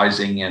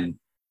specializing and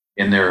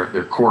in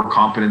their core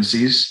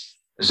competencies,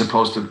 as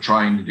opposed to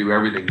trying to do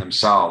everything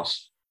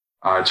themselves.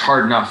 It's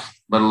hard enough,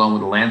 let alone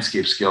with the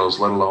landscape skills,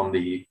 let alone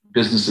the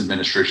business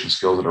administration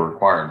skills that are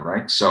required,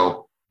 right?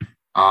 So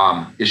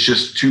it's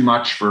just too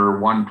much for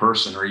one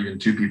person or even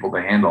two people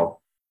to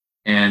handle.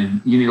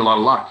 And you need a lot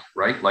of luck,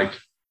 right? Like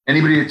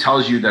anybody that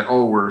tells you that,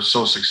 oh, we're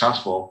so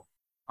successful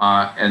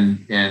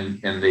and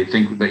they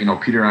think that, you know,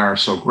 Peter and I are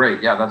so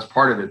great. Yeah, that's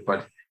part of it.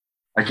 But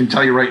I can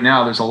tell you right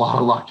now, there's a lot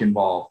of luck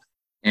involved.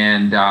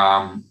 And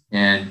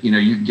you know,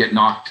 you can get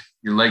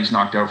your legs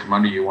knocked out from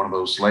under you, one of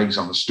those legs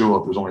on the stool,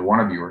 if there's only one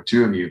of you or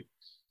two of you,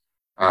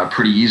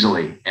 pretty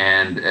easily.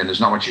 And there's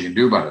not much you can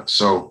do about it.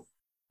 So,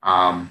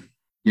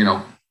 you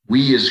know,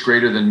 we is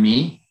greater than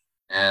me.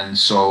 And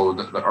so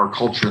our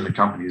culture in the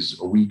company is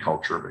a we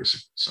culture,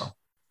 basically. So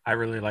I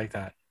really like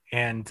that.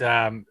 And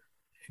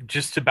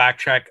just to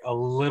backtrack a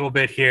little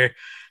bit here,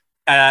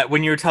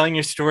 when you were telling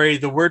your story,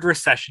 the word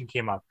recession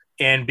came up.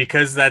 And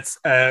because that's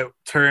a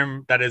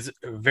term that is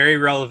very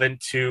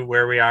relevant to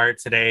where we are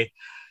today,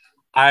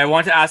 I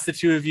want to ask the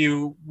two of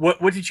you,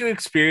 what did you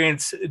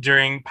experience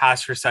during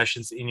past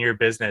recessions in your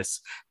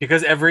business?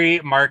 Because every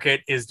market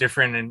is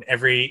different and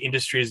every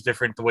industry is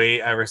different, the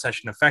way a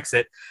recession affects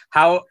it.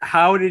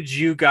 How did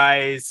you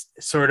guys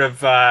sort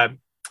of, not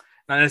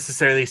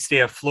necessarily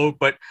stay afloat,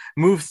 but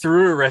move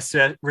through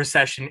a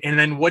recession? And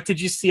then what did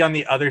you see on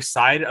the other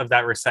side of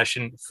that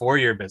recession for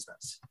your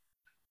business?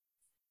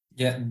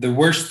 Yeah, the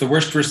worst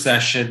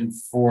recession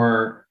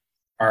for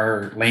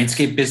our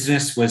landscape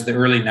business was the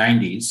early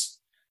 90s.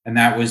 And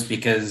that was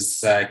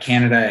because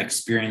Canada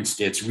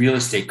experienced its real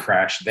estate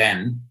crash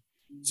then.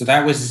 So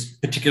that was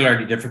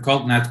particularly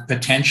difficult. And that's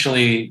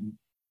potentially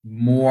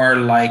more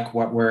like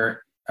what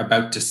we're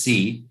about to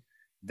see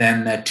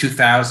than the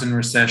 2000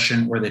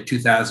 recession or the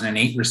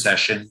 2008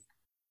 recession,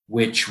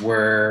 which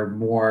were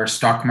more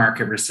stock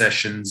market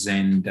recessions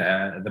and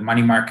the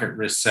money market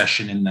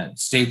recession in the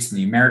States and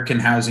the American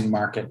housing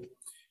market.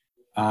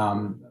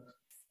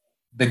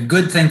 The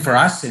good thing for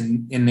us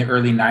in the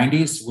early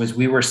 90s was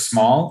we were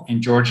small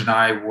and George and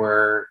I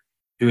were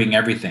doing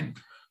everything.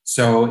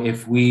 So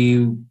if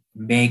we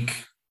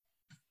make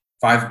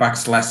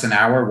 $5 less an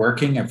hour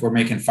working, if we're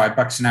making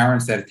 $5 an hour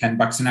instead of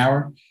 $10 an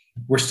hour,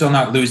 we're still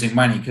not losing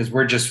money because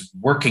we're just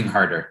working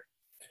harder.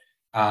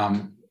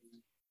 As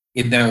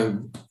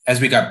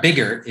we got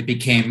bigger, it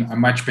became a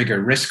much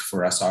bigger risk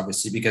for us,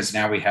 obviously, because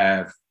now we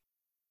have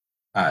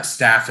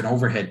staff and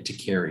overhead to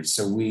carry.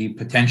 So we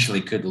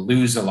potentially could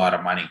lose a lot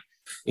of money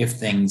if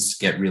things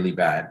get really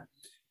bad.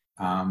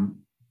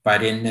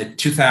 But in the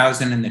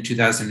 2000 and the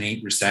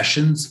 2008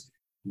 recessions,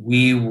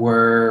 we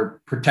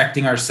were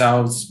protecting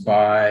ourselves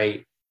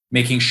by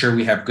making sure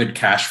we have good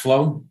cash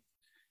flow,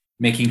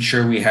 making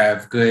sure we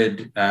have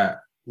good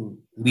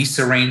lease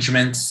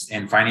arrangements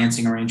and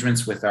financing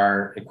arrangements with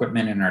our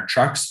equipment and our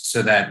trucks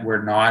so that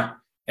we're not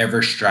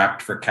ever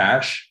strapped for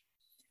cash.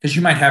 Because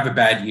you might have a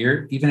bad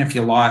year, even if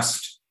you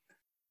lost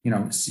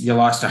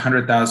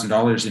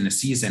 $100,000 in a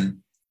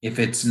season. If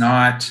it's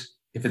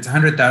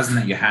 $100,000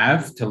 that you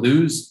have to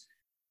lose,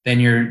 then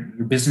your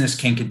business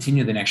can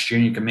continue the next year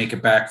and you can make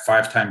it back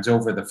 5 times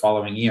over the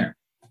following year.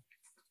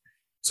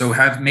 So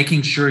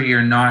making sure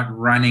you're not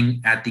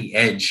running at the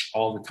edge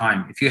all the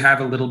time. If you have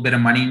a little bit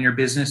of money in your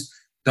business,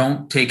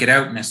 don't take it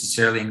out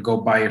necessarily and go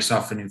buy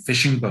yourself a new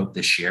fishing boat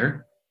this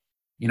year.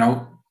 You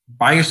know,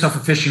 buy yourself a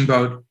fishing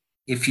boat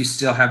if you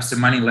still have some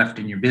money left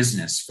in your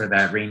business for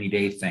that rainy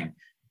day thing.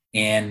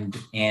 And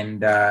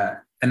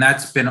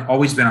that's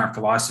always been our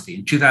philosophy.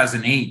 In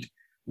 2008,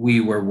 we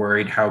were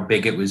worried how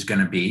big it was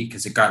going to be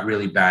because it got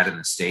really bad in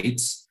the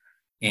States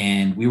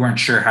and we weren't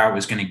sure how it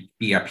was going to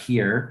be up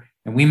here.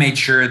 And we made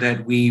sure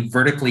that we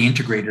vertically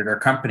integrated our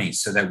company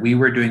so that we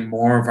were doing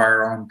more of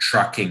our own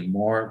trucking,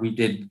 we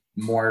did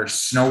more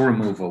snow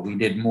removal. We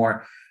did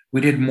more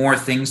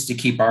things to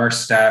keep our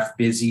staff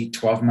busy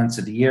 12 months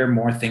of the year,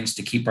 more things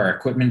to keep our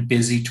equipment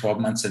busy 12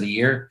 months of the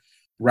year.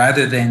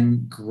 Rather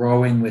than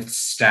growing with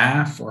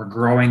staff or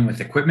growing with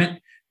equipment,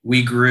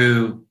 we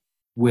grew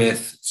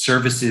with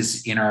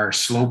services in our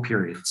slow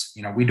periods.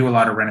 You know, we do a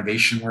lot of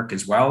renovation work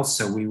as well.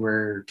 So we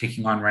were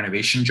taking on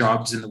renovation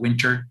jobs in the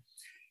winter.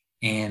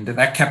 And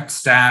that kept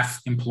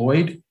staff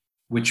employed,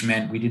 which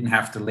meant we didn't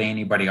have to lay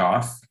anybody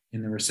off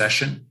in the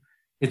recession.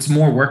 It's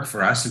more work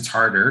for us. It's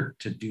harder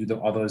to do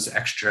all those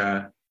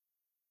extra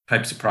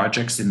types of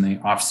projects in the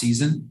off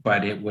season,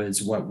 but it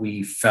was what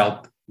we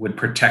felt would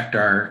protect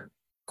our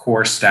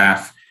core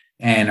staff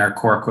and our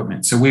core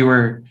equipment. So we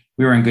were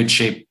in good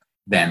shape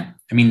then.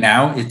 I mean,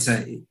 now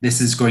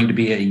this is going to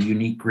be a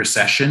unique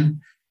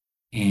recession,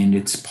 and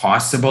it's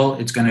possible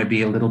it's going to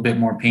be a little bit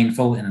more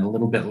painful and a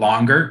little bit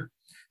longer.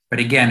 But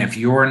again, if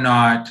you're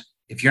not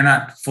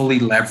fully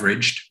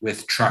leveraged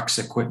with trucks,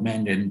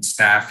 equipment, and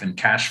staff and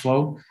cash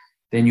flow,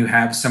 then you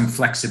have some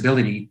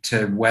flexibility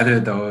to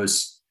weather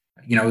those.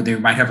 You know, they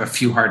might have a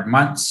few hard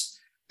months.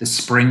 The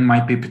spring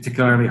might be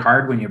particularly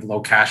hard when you have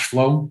low cash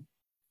flow.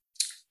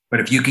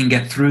 But if you can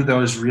get through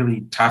those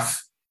really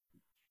tough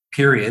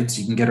periods,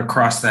 you can get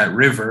across that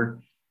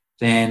river,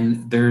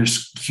 then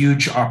there's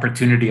huge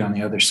opportunity on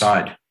the other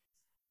side.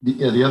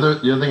 the other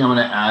thing I'm going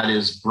to add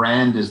is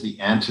brand is the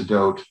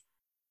antidote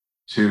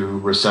to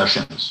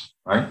recessions,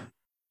 right?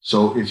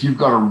 So if you've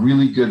got a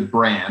really good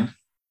brand,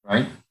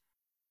 right,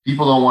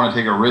 people don't want to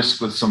take a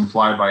risk with some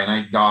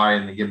fly-by-night guy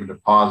and they give a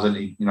deposit.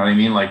 You know what I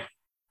mean? Like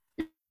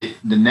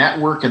the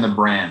network and the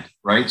brand,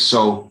 right?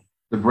 So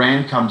the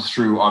brand comes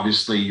through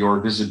obviously your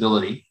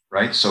visibility,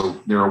 right? So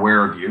they're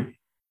aware of you.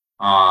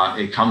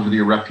 It comes with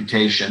your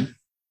reputation,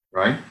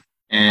 right?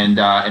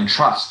 And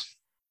trust.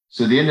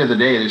 So at the end of the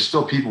day, there's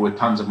still people with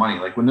tons of money.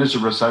 Like when there's a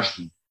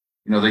recession,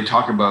 they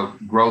talk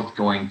about growth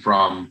going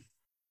from,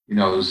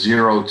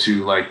 0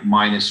 to like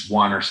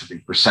 -1 or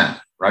something percent,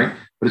 right?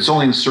 But it's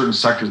only in certain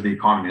sectors of the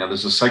economy. Now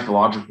there's a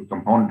psychological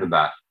component to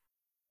that.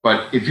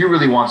 But if you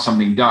really want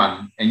something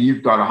done and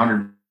you've got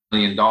 $100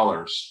 million,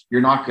 you're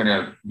not going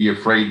to be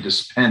afraid to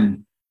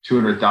spend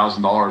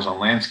 $200,000 on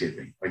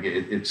landscaping. Like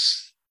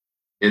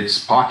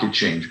it's pocket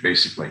change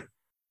basically.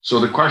 So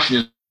the question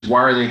is,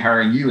 why are they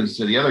hiring you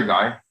instead of the other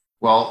guy?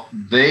 Well,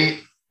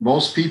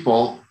 most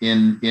people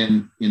in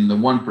the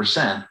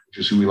 1%, which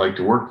is who we like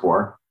to work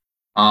for,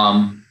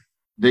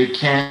 they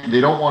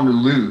don't want to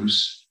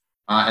lose,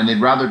 and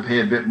they'd rather pay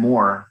a bit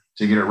more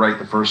to get it right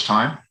the first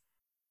time.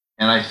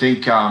 And I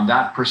think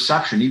that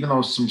perception, even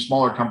though some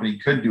smaller company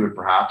could do it,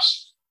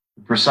 perhaps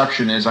the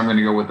perception is I'm going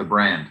to go with the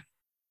brand.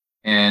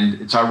 And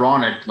it's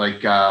ironic,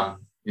 like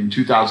in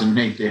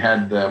 2008, they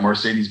had the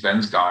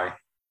Mercedes-Benz guy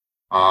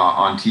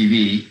on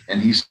TV,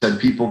 and he said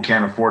people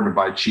can't afford to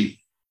buy cheap.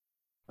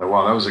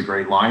 Wow, that was a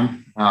great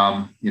line.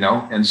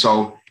 And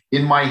so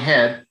in my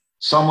head,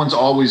 someone's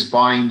always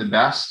buying the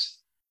best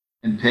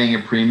and paying a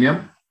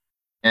premium,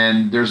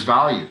 and there's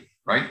value,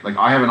 right? Like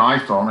I have an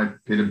iPhone, I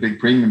paid a big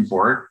premium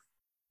for it,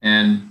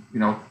 and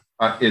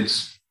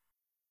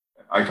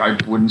I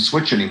wouldn't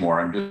switch anymore.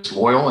 I'm just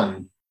loyal,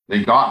 and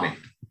they got me.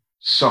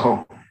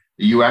 So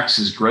the UX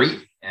is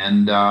great,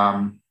 and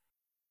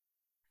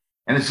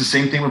it's the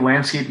same thing with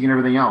landscaping and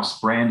everything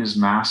else. Brand is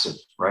massive,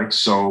 right?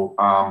 So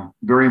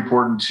very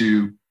important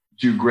to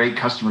do great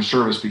customer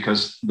service,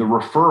 because the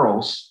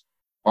referrals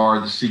are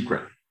the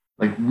secret.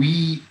 Like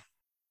we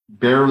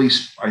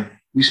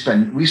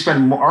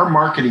spend our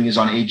marketing is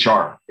on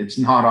HR. It's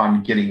not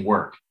on getting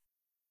work,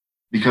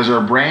 because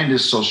our brand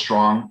is so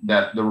strong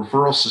that the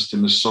referral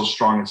system is so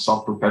strong, it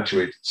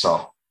self-perpetuates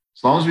itself.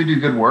 As long as we do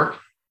good work,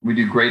 we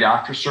do great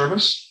after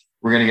service,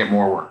 we're going to get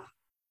more work,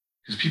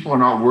 because people are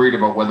not worried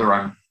about whether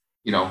I'm,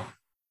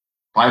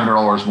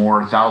 $500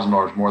 more,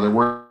 $1,000 more. They're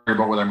worried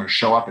about whether I'm going to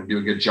show up and do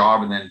a good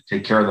job and then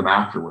take care of them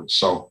afterwards.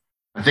 So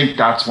I think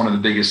that's one of the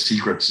biggest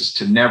secrets, is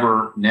to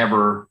never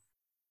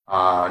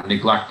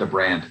neglect the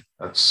brand.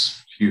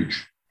 That's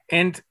huge.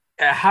 And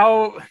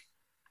how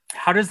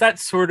does that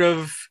sort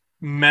of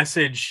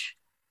message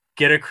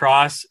get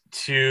across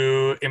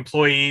to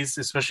employees,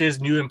 especially as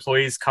new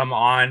employees come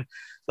on?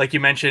 Like you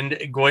mentioned,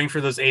 going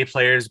for those A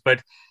players,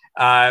 but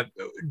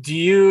do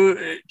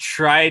you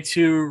try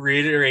to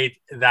reiterate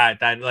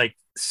that like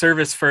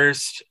service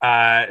first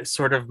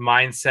sort of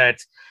mindset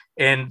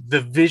and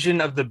the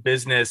vision of the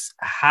business?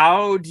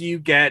 How do you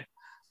get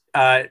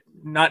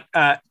not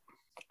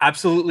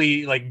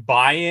absolutely like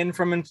buy-in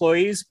from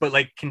employees, but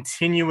like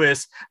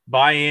continuous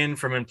buy-in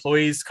from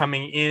employees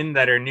coming in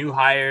that are new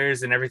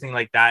hires and everything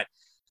like that?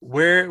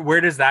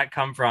 Where does that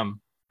come from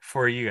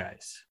for you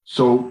guys?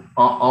 So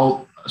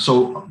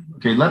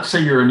okay, let's say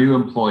you're a new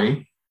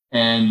employee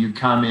and you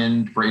come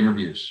in for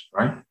interviews,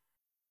 right?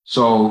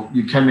 So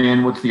you come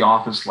in, what's the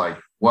office like?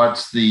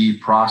 What's the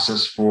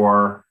process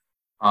for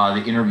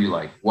the interview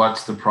like?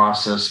 What's the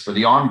process for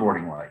the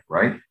onboarding like,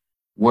 right?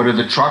 What do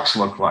the trucks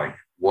look like?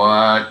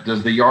 What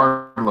does the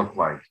yard look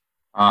like?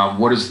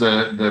 What is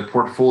the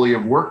portfolio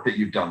of work that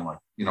you've done like?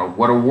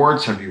 What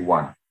awards have you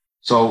won?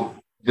 So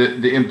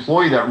the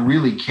employee that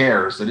really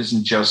cares, that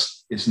isn't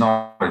just, it's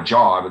not a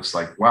job, it's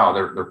like, wow,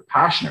 they're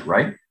passionate,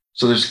 right?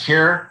 So there's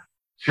care,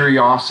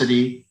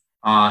 curiosity,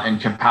 and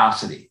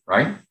capacity,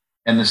 right?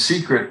 And the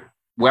secret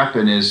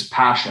weapon is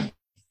passion.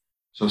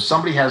 So if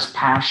somebody has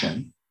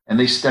passion and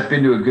they step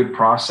into a good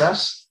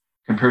process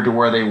compared to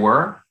where they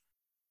were,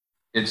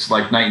 it's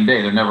like night and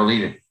day. They're never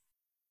leaving.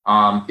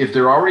 If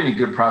they're already in a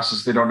good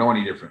process, they don't know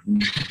any different. In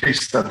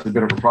case that's a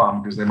bit of a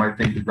problem, because they might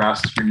think the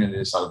grass is greener on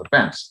the side of the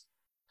fence.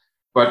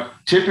 But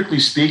typically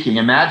speaking,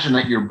 imagine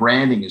that your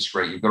branding is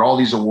great. You've got all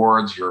these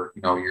awards. You're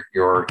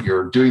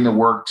doing the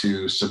work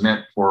to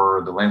submit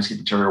for the Landscape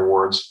Material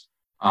Awards.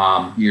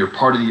 You're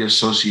part of the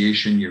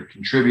association. You're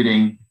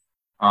contributing.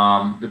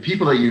 The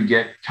people that you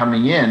get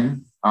coming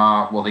in,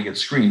 they get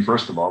screened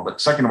first of all, but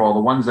second of all,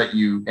 the ones that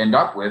you end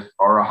up with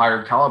are a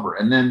higher caliber,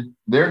 and then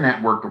their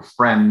network of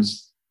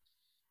friends.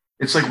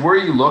 It's like where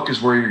you look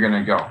is where you're going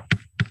to go.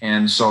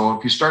 And so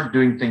if you start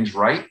doing things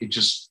right, it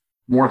just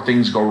more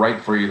things go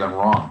right for you than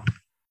wrong.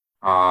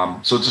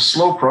 So it's a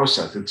slow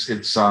process.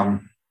 It's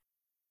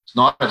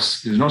not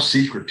there's no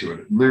secret to it.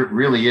 It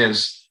really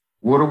is.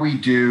 What do we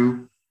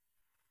do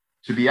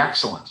to be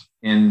excellent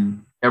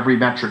in every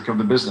metric of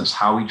the business?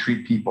 How we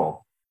treat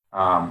people,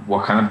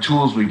 what kind of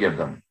tools we give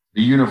them,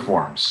 the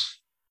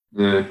uniforms,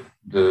 the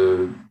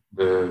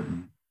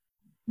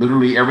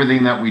literally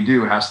everything that we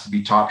do has to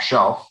be top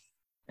shelf,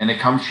 and it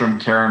comes from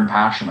care and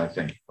passion, I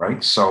think,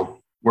 right?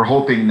 So we're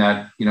hoping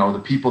that,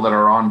 the people that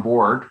are on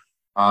board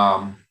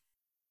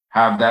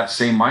have that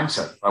same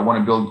mindset. I want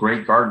to build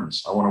great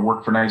gardens. I want to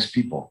work for nice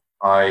people.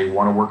 I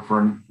want to work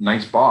for a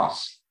nice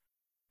boss.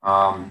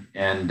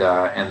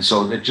 And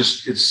so it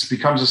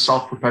becomes a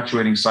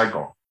self-perpetuating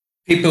cycle.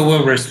 People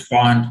will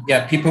respond.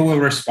 Yeah, people will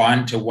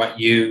respond to what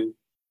you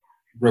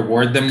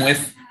reward them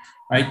with,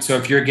 right? So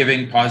if you're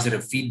giving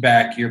positive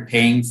feedback, you're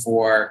paying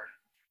for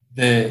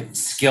the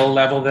skill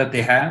level that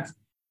they have,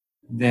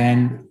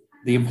 then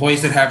the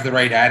employees that have the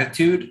right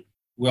attitude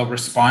will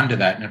respond to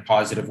that in a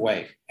positive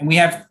way. And we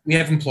have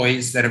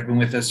employees that have been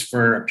with us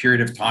for a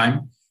period of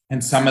time,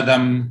 and some of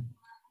them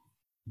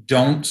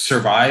don't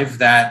survive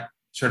that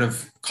sort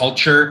of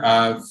culture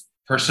of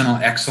personal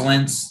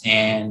excellence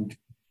and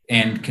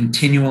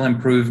continual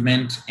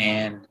improvement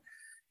and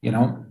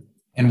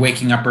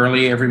waking up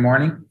early every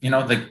morning.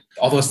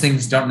 All those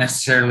things don't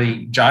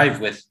necessarily jive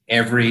with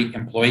every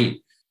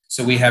employee.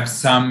 So we have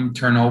some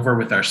turnover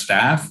with our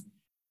staff,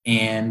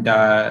 and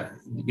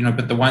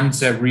but the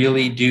ones that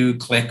really do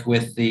click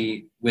with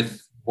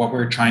what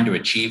we're trying to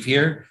achieve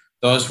here,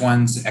 those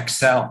ones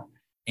excel.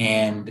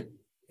 And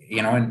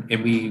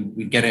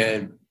we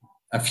get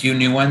a few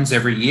new ones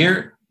every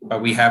year,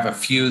 but we have a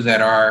few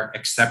that are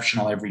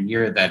exceptional every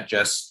year that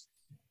just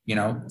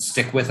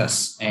stick with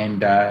us.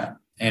 And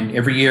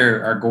every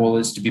year our goal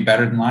is to be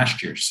better than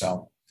last year.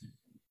 So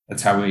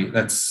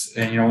that's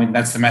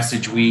the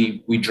message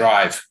we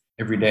drive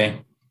every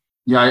day.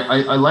 Yeah,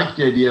 I like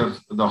the idea of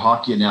the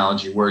hockey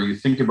analogy where you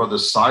think about the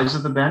size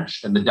of the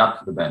bench and the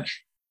depth of the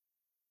bench.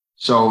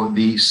 So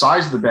the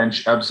size of the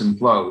bench ebbs and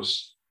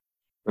flows,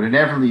 but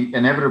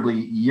inevitably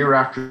year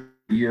after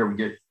year, we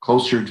get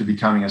closer to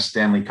becoming a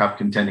Stanley Cup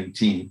contending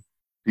team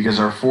because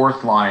our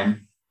fourth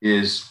line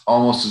is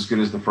almost as good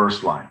as the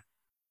first line.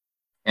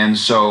 And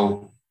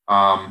so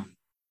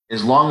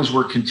as long as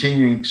we're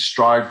continuing to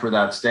strive for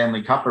that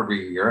Stanley Cup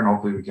every year, and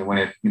hopefully we can win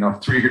it,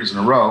 3 years in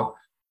a row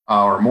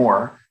or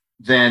more,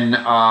 then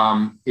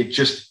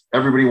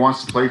everybody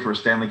wants to play for a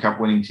Stanley Cup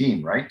winning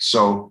team, right?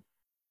 So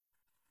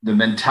the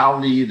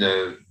mentality,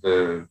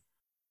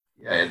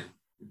 it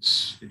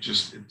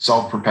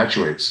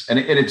self-perpetuates, and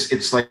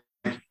it's like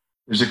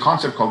there's a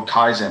concept called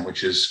Kaizen,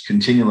 which is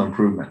continual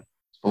improvement,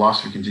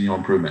 philosophy of continual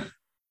improvement,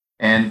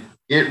 and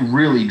it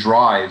really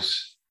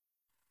drives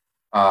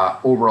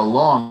over a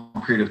long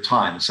period of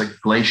time. It's like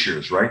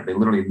glaciers, right? They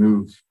literally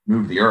move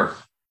the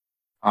earth.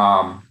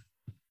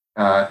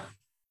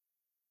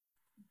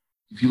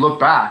 If you look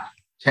back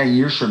 10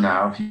 years from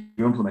now, if you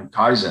implement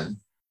Kaizen,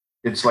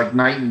 it's like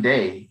night and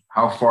day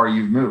how far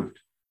you've moved.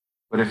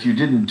 But if you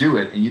didn't do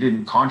it and you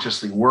didn't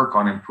consciously work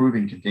on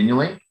improving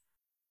continually,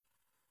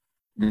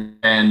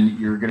 then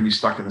you're going to be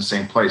stuck in the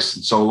same place.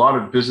 And so a lot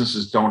of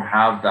businesses don't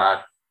have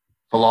that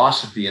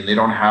philosophy, and they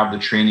don't have the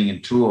training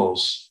and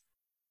tools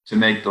to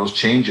make those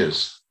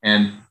changes.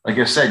 And like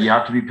I said, you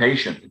have to be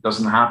patient. It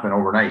doesn't happen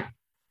overnight.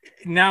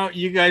 Now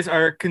you guys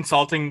are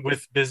consulting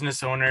with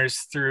business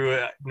owners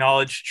through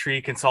Knowledge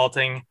Tree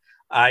Consulting.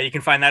 You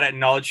can find that at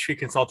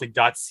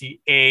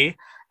knowledgetreeconsulting.ca.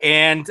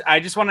 And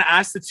I just want to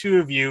ask the two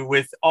of you,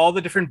 with all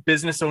the different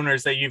business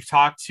owners that you've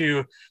talked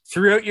to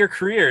throughout your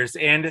careers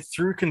and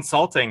through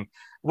consulting,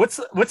 what's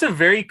a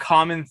very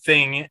common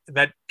thing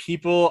that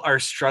people are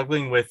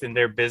struggling with in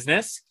their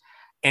business,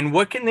 and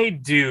what can they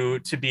do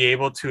to be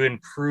able to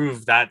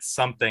improve that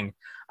something?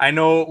 I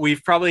know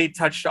we've probably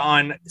touched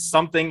on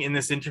something in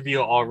this interview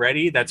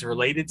already that's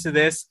related to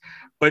this,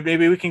 but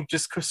maybe we can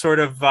just sort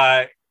of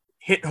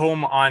hit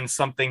home on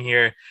something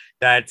here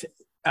that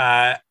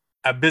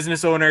a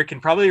business owner can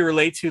probably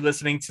relate to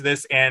listening to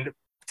this and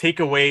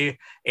take away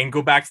and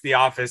go back to the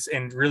office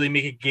and really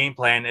make a game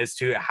plan as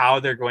to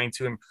how they're going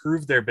to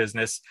improve their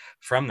business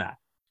from that.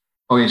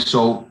 Okay,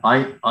 so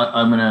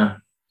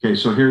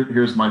so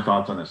here's my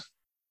thoughts on this.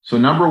 So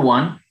number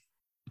one,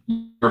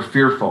 you're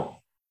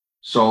fearful.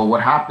 So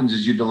what happens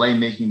is you delay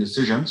making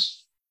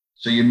decisions.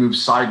 So you move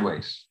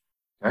sideways.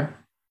 Okay.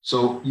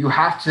 So you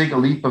have to take a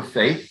leap of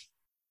faith.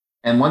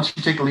 And once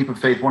you take a leap of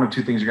faith, one of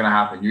two things are going to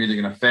happen. You're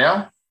either going to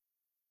fail,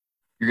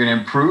 you're going to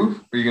improve,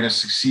 or you're going to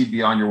succeed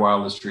beyond your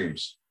wildest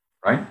dreams.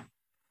 Right.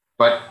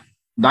 But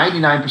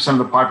 99% of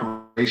the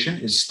population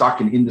is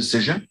stuck in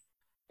indecision,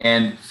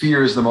 and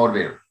fear is the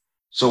motivator.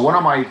 So one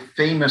of my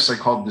famous, I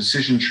call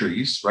decision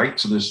trees, right?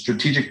 So there's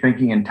strategic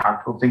thinking and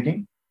tactical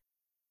thinking.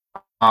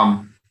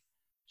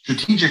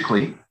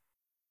 Strategically,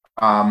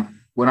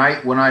 when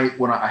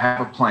I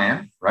have a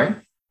plan, right?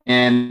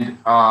 And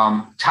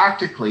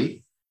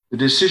tactically, the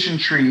decision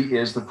tree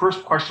is the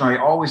first question I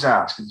always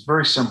ask. It's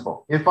very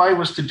simple. If I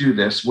was to do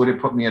this, would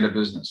it put me out of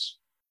business?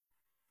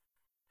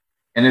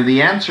 And if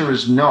the answer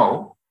is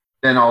no,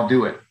 then I'll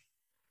do it.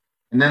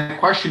 And then the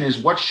question is,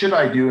 what should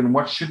I do and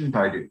what shouldn't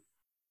I do?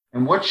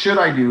 And what should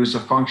I do is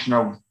a function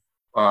of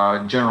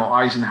General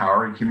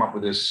Eisenhower. He came up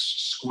with this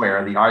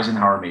square, the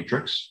Eisenhower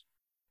matrix.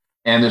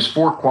 And there's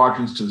 4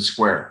 quadrants to the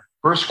square.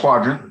 First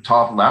quadrant, the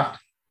top left,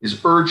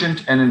 is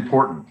urgent and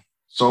important.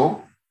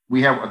 So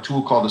we have a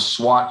tool called the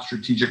SWOT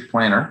Strategic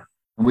Planner,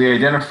 and we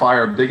identify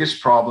our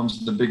biggest problems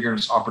and the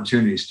biggest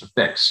opportunities to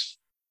fix.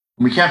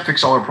 And we can't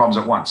fix all our problems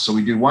at once. So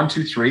we do 1,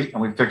 2, 3,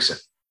 and we fix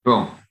it.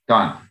 Boom,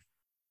 done.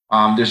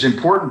 There's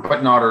important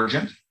but not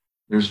urgent.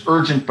 There's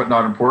urgent but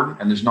not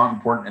important, and there's not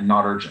important and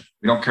not urgent.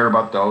 We don't care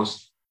about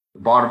those. The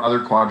bottom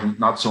other quadrant,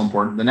 not so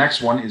important. The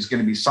next one is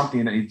going to be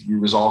something that needs to be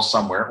resolved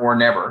somewhere or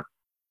never,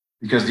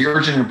 because the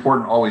urgent and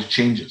important always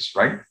changes,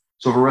 right?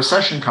 So if a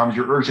recession comes,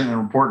 your urgent and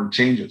important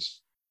changes.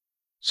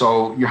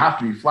 So you have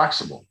to be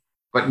flexible,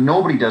 but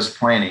nobody does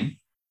planning.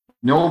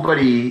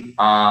 Nobody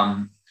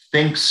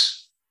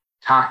thinks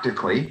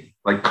tactically,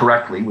 like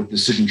correctly with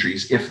decision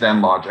trees, if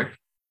then logic.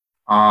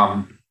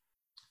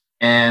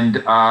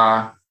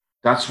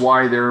 That's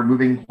why they're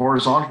moving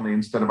horizontally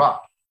instead of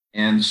up.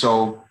 And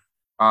so,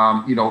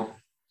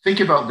 think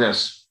about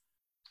this.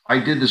 I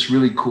did this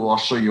really cool, I'll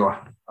show you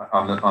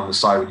on the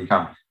side when you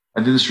come.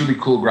 I did this really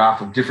cool graph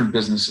of different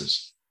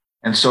businesses.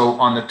 And so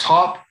on the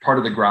top part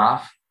of the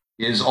graph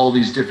is all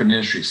these different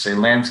industries, say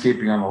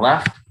landscaping on the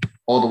left,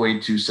 all the way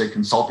to, say,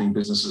 consulting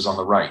businesses on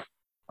the right.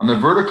 On the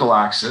vertical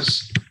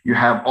axis, you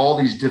have all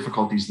these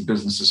difficulties the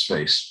businesses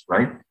face,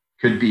 right?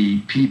 Could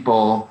be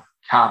people,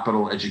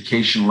 capital,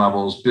 education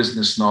levels,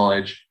 business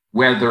knowledge,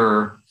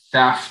 weather,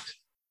 theft,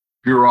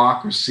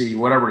 bureaucracy,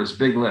 whatever it is,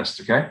 big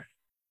list, okay?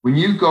 When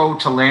you go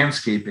to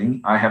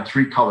landscaping, I have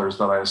 3 colors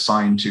that I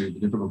assign to the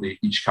difficulty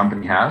each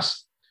company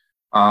has.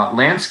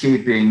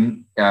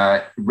 Landscaping,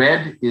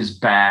 red is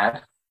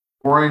bad,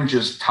 orange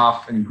is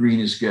tough, and green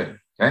is good,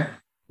 okay?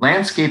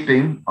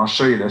 Landscaping, I'll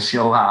show you this,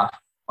 you'll laugh,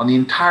 on the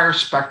entire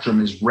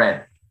spectrum is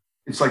red.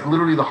 It's like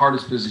literally the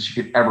hardest business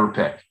you could ever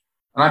pick.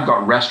 And I've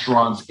got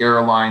restaurants,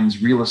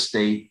 airlines, real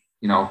estate,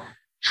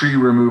 tree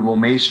removal,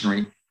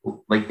 masonry.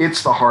 Like,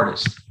 it's the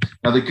hardest.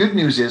 Now, the good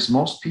news is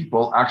most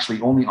people actually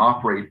only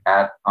operate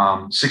at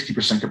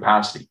 60%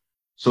 capacity.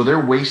 So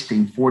they're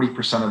wasting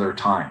 40% of their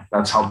time.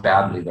 That's how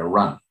badly they're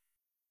run.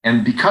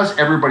 And because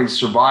everybody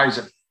survives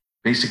at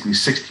basically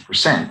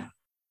 60%,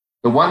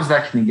 the ones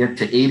that can get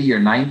to 80 or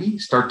 90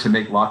 start to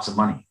make lots of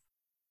money.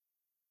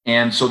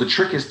 And so the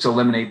trick is to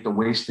eliminate the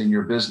waste in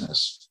your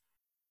business.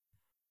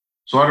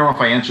 So I don't know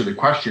if I answered the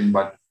question,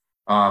 but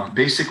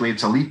basically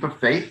it's a leap of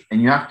faith,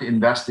 and you have to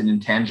invest in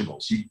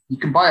intangibles. You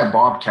can buy a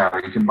Bobcat or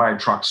you can buy a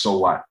truck, so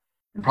what?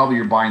 And probably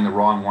you're buying the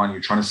wrong one.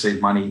 You're trying to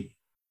save money.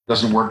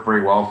 Doesn't work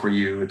very well for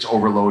you. It's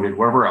overloaded,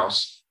 whatever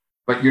else.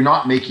 But you're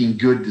not making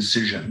good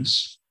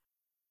decisions,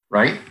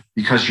 right?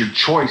 Because your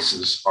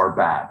choices are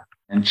bad.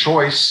 And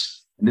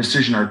choice and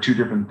decision are 2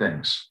 different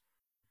things.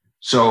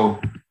 So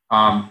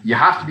you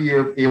have to be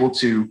able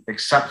to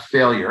accept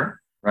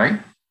failure,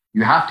 right?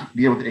 You have to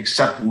be able to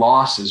accept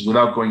losses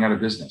without going out of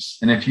business.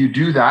 And if you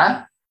do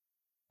that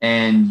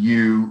and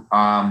you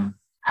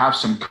have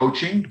some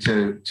coaching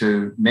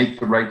to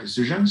make the right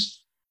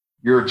decisions,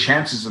 your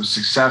chances of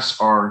success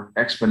are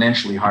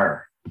exponentially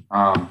higher.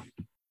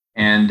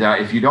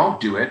 If you don't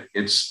do it,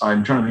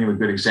 I'm trying to think of a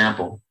good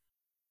example.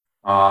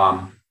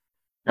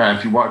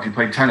 If you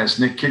play tennis,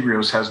 Nick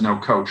Kyrgios has no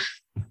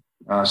coach.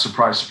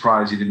 Surprise,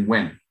 surprise, he didn't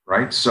win,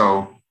 right?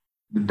 So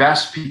the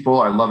best people,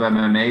 I love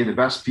MMA, the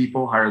best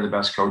people hire the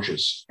best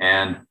coaches.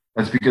 And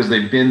that's because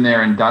they've been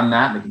there and done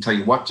that. They can tell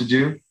you what to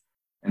do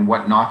and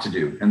what not to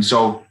do. And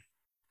so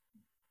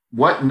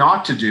what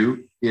not to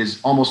do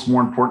is almost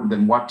more important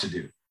than what to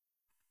do.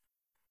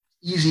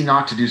 Easy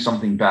not to do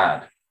something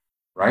bad,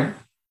 right?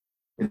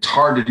 It's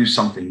hard to do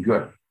something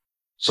good.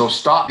 So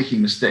stop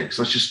making mistakes.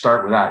 Let's just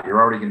start with that.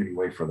 You're already going to be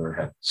way further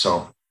ahead.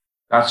 So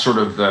that's sort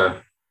of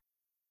the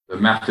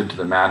method to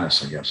the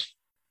madness, I guess.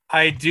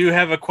 I do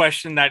have a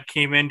question that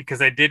came in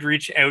because I did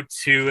reach out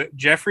to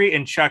Jeffrey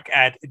and Chuck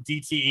at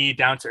DTE,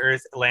 Down to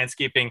Earth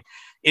Landscaping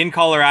in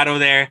Colorado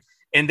there.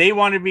 And they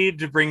wanted me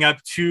to bring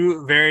up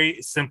 2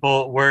 very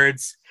simple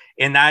words,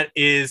 and that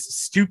is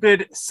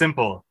stupid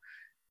simple.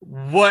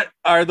 What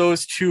are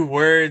those 2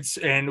 words,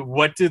 and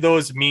what do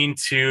those mean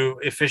to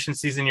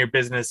efficiencies in your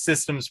business,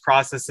 systems,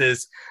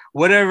 processes,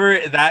 whatever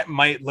that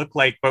might look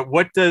like? But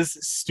what does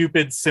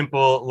stupid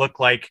simple look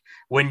like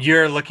when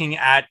you're looking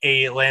at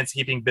a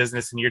landscaping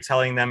business and you're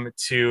telling them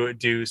to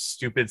do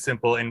stupid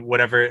simple and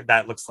whatever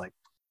that looks like?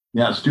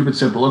 Yeah, stupid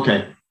simple.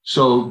 Okay.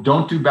 So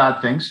don't do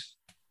bad things.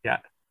 Yeah.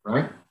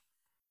 Right.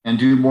 And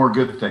do more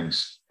good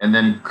things. And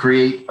then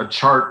create a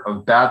chart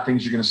of bad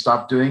things you're going to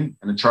stop doing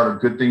and a chart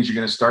of good things you're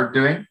going to start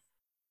doing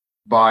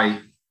by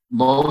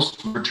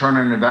lowest return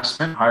on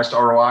investment, highest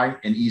ROI,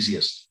 and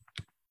easiest.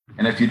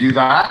 And if you do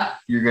that,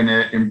 you're going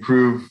to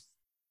improve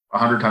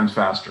 100 times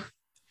faster.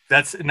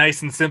 That's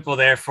nice and simple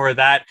there for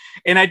that.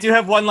 And I do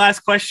have one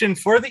last question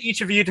for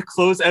each of you to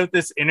close out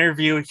this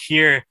interview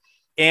here.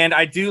 And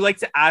I do like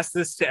to ask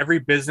this to every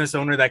business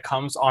owner that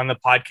comes on the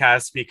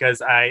podcast,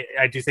 because I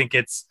do think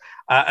it's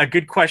a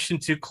good question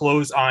to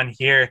close on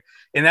here.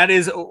 And that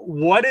is,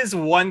 what is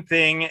one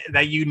thing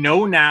that you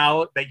know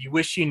now that you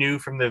wish you knew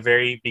from the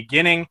very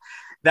beginning?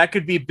 That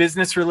could be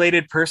business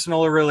related,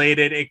 personal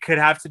related. It could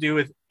have to do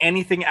with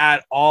anything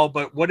at all.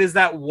 But what is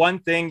that one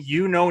thing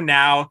you know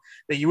now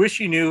that you wish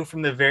you knew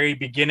from the very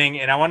beginning?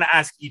 And I want to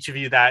ask each of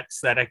you that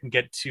so that I can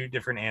get 2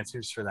 different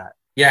answers for that.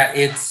 Yeah,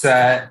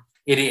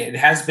 it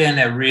has been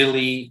a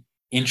really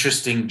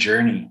interesting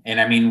journey. And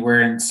I mean,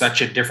 we're in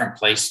such a different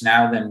place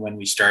now than when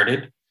we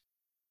started.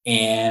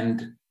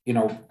 And, you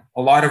know,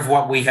 a lot of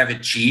what we have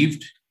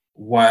achieved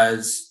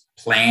was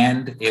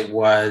planned. It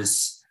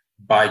was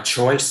by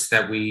choice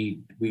that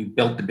we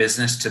built the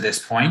business to this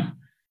point,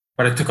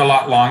 but it took a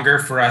lot longer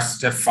for us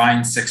to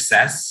find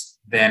success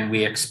than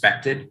we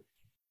expected.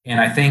 And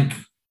I think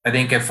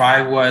if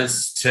I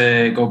was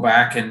to go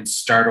back and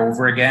start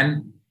over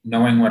again,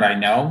 knowing what I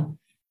know,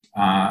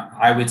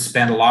 I would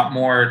spend a lot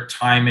more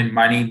time and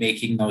money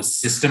making those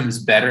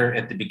systems better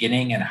at the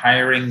beginning and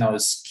hiring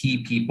those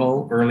key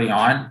people early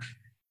on,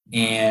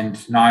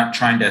 and not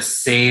trying to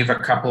save a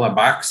couple of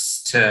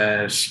bucks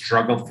to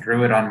struggle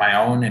through it on my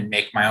own and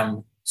make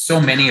so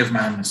many of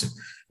my own mistakes.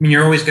 I mean,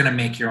 you're always going to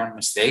make your own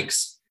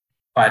mistakes,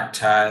 but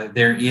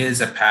there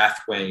is a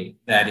pathway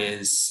that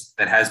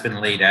has been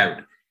laid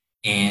out,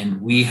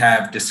 and we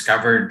have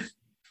discovered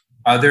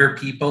other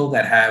people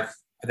that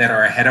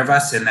are ahead of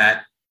us in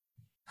that,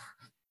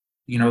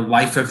 you know,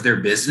 life of their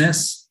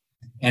business.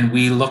 And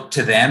we look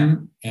to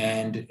them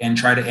and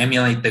try to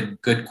emulate the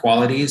good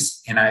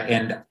qualities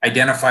and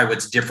identify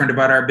what's different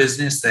about our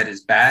business that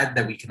is bad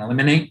that we can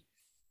eliminate.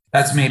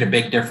 That's made a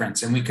big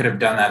difference. And we could have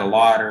done that a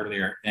lot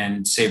earlier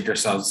and saved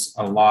ourselves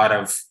a lot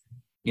of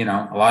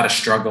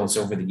struggles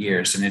over the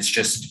years. And it's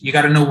just, you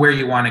got to know where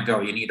you want to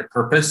go. You need a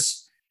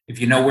purpose. If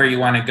you know where you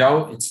want to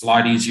go, it's a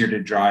lot easier to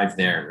drive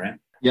there, right?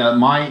 Yeah,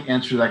 my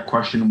answer to that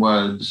question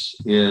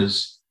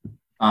is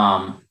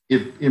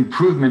if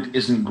improvement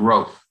isn't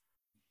growth.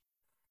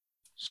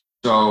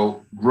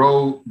 So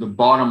grow the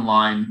bottom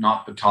line,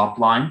 not the top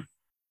line.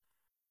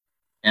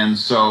 And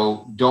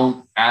so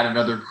don't add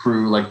another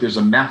crew. Like, there's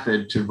a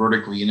method to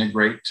vertically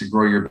integrate to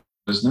grow your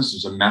business.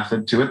 There's a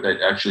method to it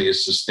that actually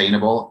is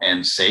sustainable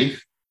and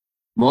safe.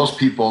 Most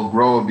people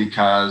grow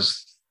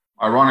because,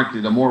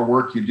 ironically, the more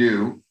work you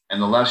do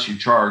and the less you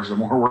charge, the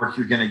more work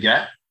you're going to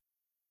get.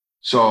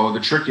 So the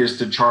trick is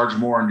to charge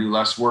more and do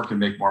less work and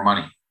make more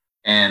money.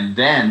 And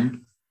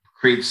then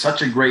create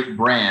such a great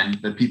brand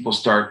that people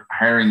start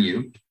hiring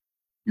you.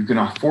 You can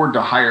afford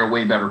to hire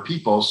way better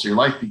people, so your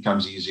life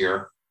becomes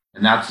easier.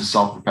 And that's the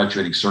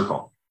self-perpetuating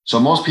circle. So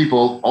most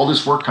people, all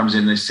this work comes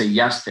in, they say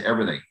yes to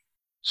everything.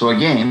 So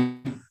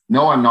again,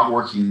 no, I'm not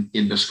working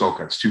in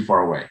Muskoka. It's too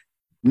far away.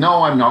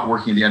 No, I'm not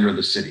working at the end of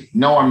the city.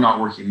 No, I'm not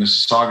working in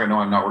Mississauga. No,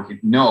 I'm not working.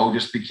 No,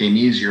 just became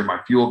easier.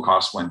 My fuel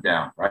costs went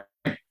down, right?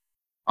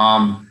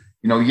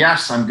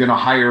 Yes, I'm going to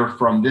hire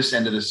from this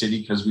end of the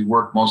city because we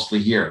work mostly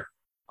here.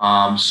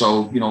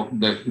 So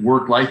the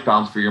work-life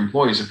balance for your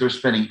employees, if they're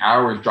spending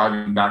hours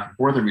driving back and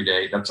forth every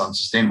day, that's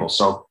unsustainable.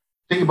 So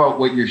think about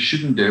what you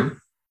shouldn't do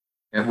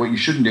and what you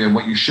shouldn't do and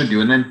what you should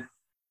do. And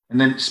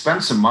then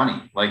spend some money,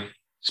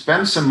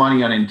 spend some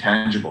money on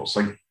intangibles.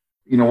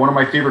 One of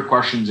my favorite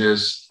questions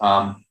is,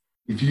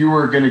 if you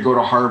were going to go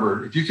to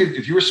Harvard,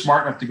 if you were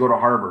smart enough to go to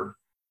Harvard,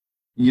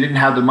 and you didn't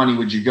have the money,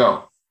 would you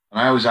go? And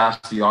I always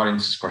ask the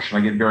audience this question.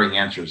 I get varying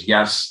answers.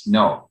 Yes,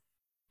 no.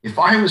 If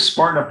I was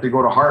smart enough to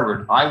go to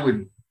Harvard, I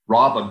would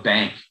rob a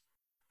bank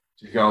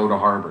to go to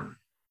Harvard,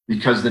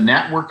 because the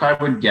network I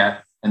would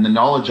get and the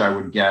knowledge I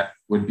would get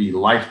would be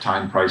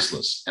lifetime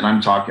priceless. And I'm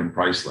talking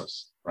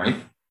priceless, right?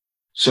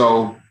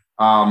 So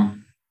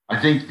I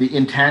think the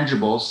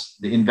intangibles,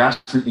 the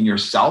investment in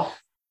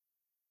yourself,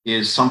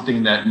 is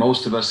something that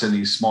most of us in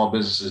these small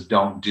businesses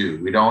don't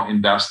do. We don't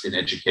invest in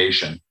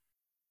education.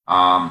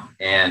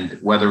 And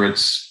whether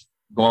it's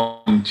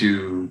going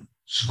to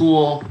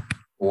school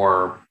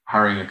or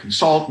hiring a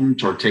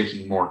consultant or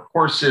taking more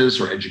courses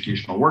or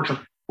educational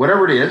workshops,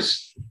 whatever it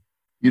is,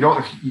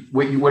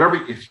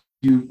 it's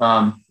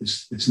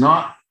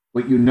not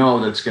what you know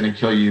that's going to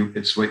kill you.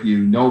 It's what you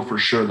know for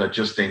sure that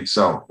just ain't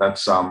so.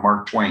 That's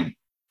Mark Twain.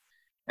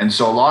 And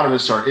so a lot of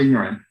us are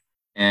ignorant,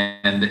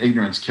 and the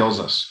ignorance kills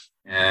us.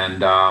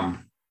 And, at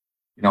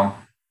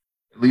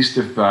least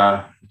if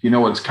you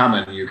know what's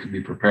coming, you can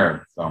be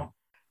prepared. So.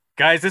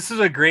 Guys, this is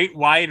a great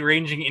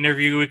wide-ranging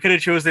interview. We could have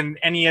chosen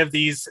any of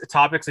these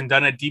topics and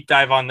done a deep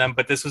dive on them,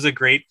 but this was a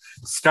great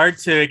start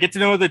to get to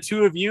know the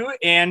two of you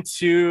and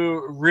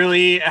to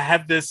really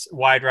have this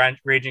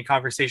wide-ranging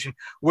conversation.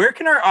 Where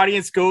can our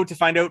audience go to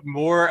find out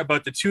more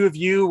about the two of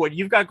you, what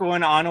you've got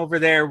going on over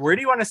there? Where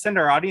do you want to send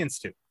our audience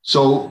to?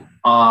 So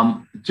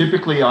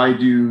typically I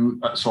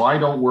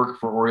don't work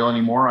for Oriel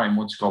anymore. I'm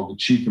what's called the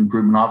Chief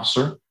Improvement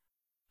Officer.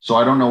 So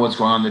I don't know what's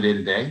going on the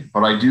day-to-day,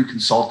 but I do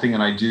consulting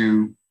and I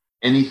do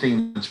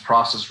anything that's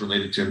process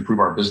related to improve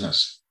our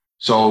business.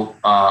 So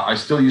I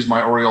still use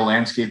my Oriel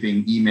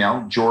Landscaping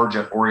email,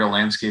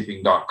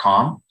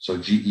 george@oriollandscaping.com. So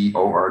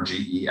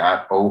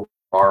GEORGE@ORIOLE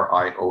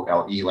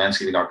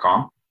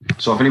landscaping.com.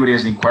 So if anybody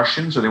has any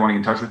questions or they want to get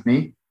in touch with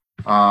me,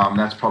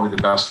 that's probably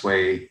the best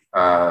way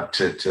to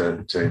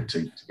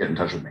get in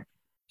touch with me.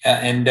 Yeah,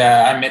 and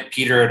I met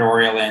Peter at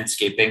Oriel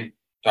Landscaping.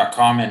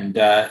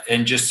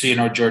 and just so you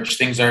know, George,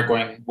 things are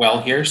going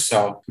well here,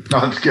 so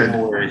that's good.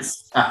 no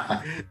worries.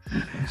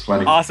 It's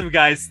funny. Awesome,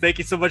 guys. Thank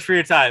you so much for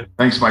your time.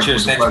 Thanks, Mike.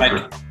 Cheers. It was a Thanks,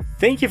 pleasure. Mike.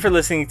 Thank you for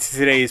listening to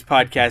today's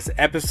podcast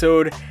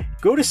episode.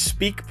 Go to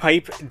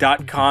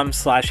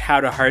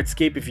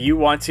speakpipe.com/howtohardscape if you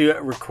want to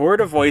record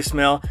a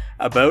voicemail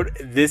about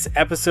this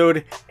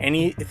episode,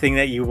 anything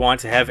that you want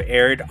to have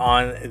aired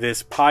on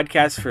this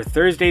podcast for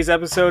Thursday's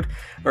episode,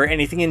 or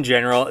anything in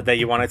general that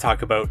you want to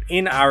talk about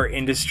in our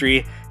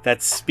industry.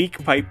 That's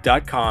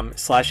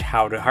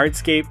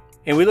speakpipe.com/howtohardscape.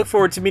 And we look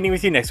forward to meeting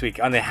with you next week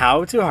on the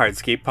How to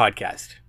Hardscape podcast.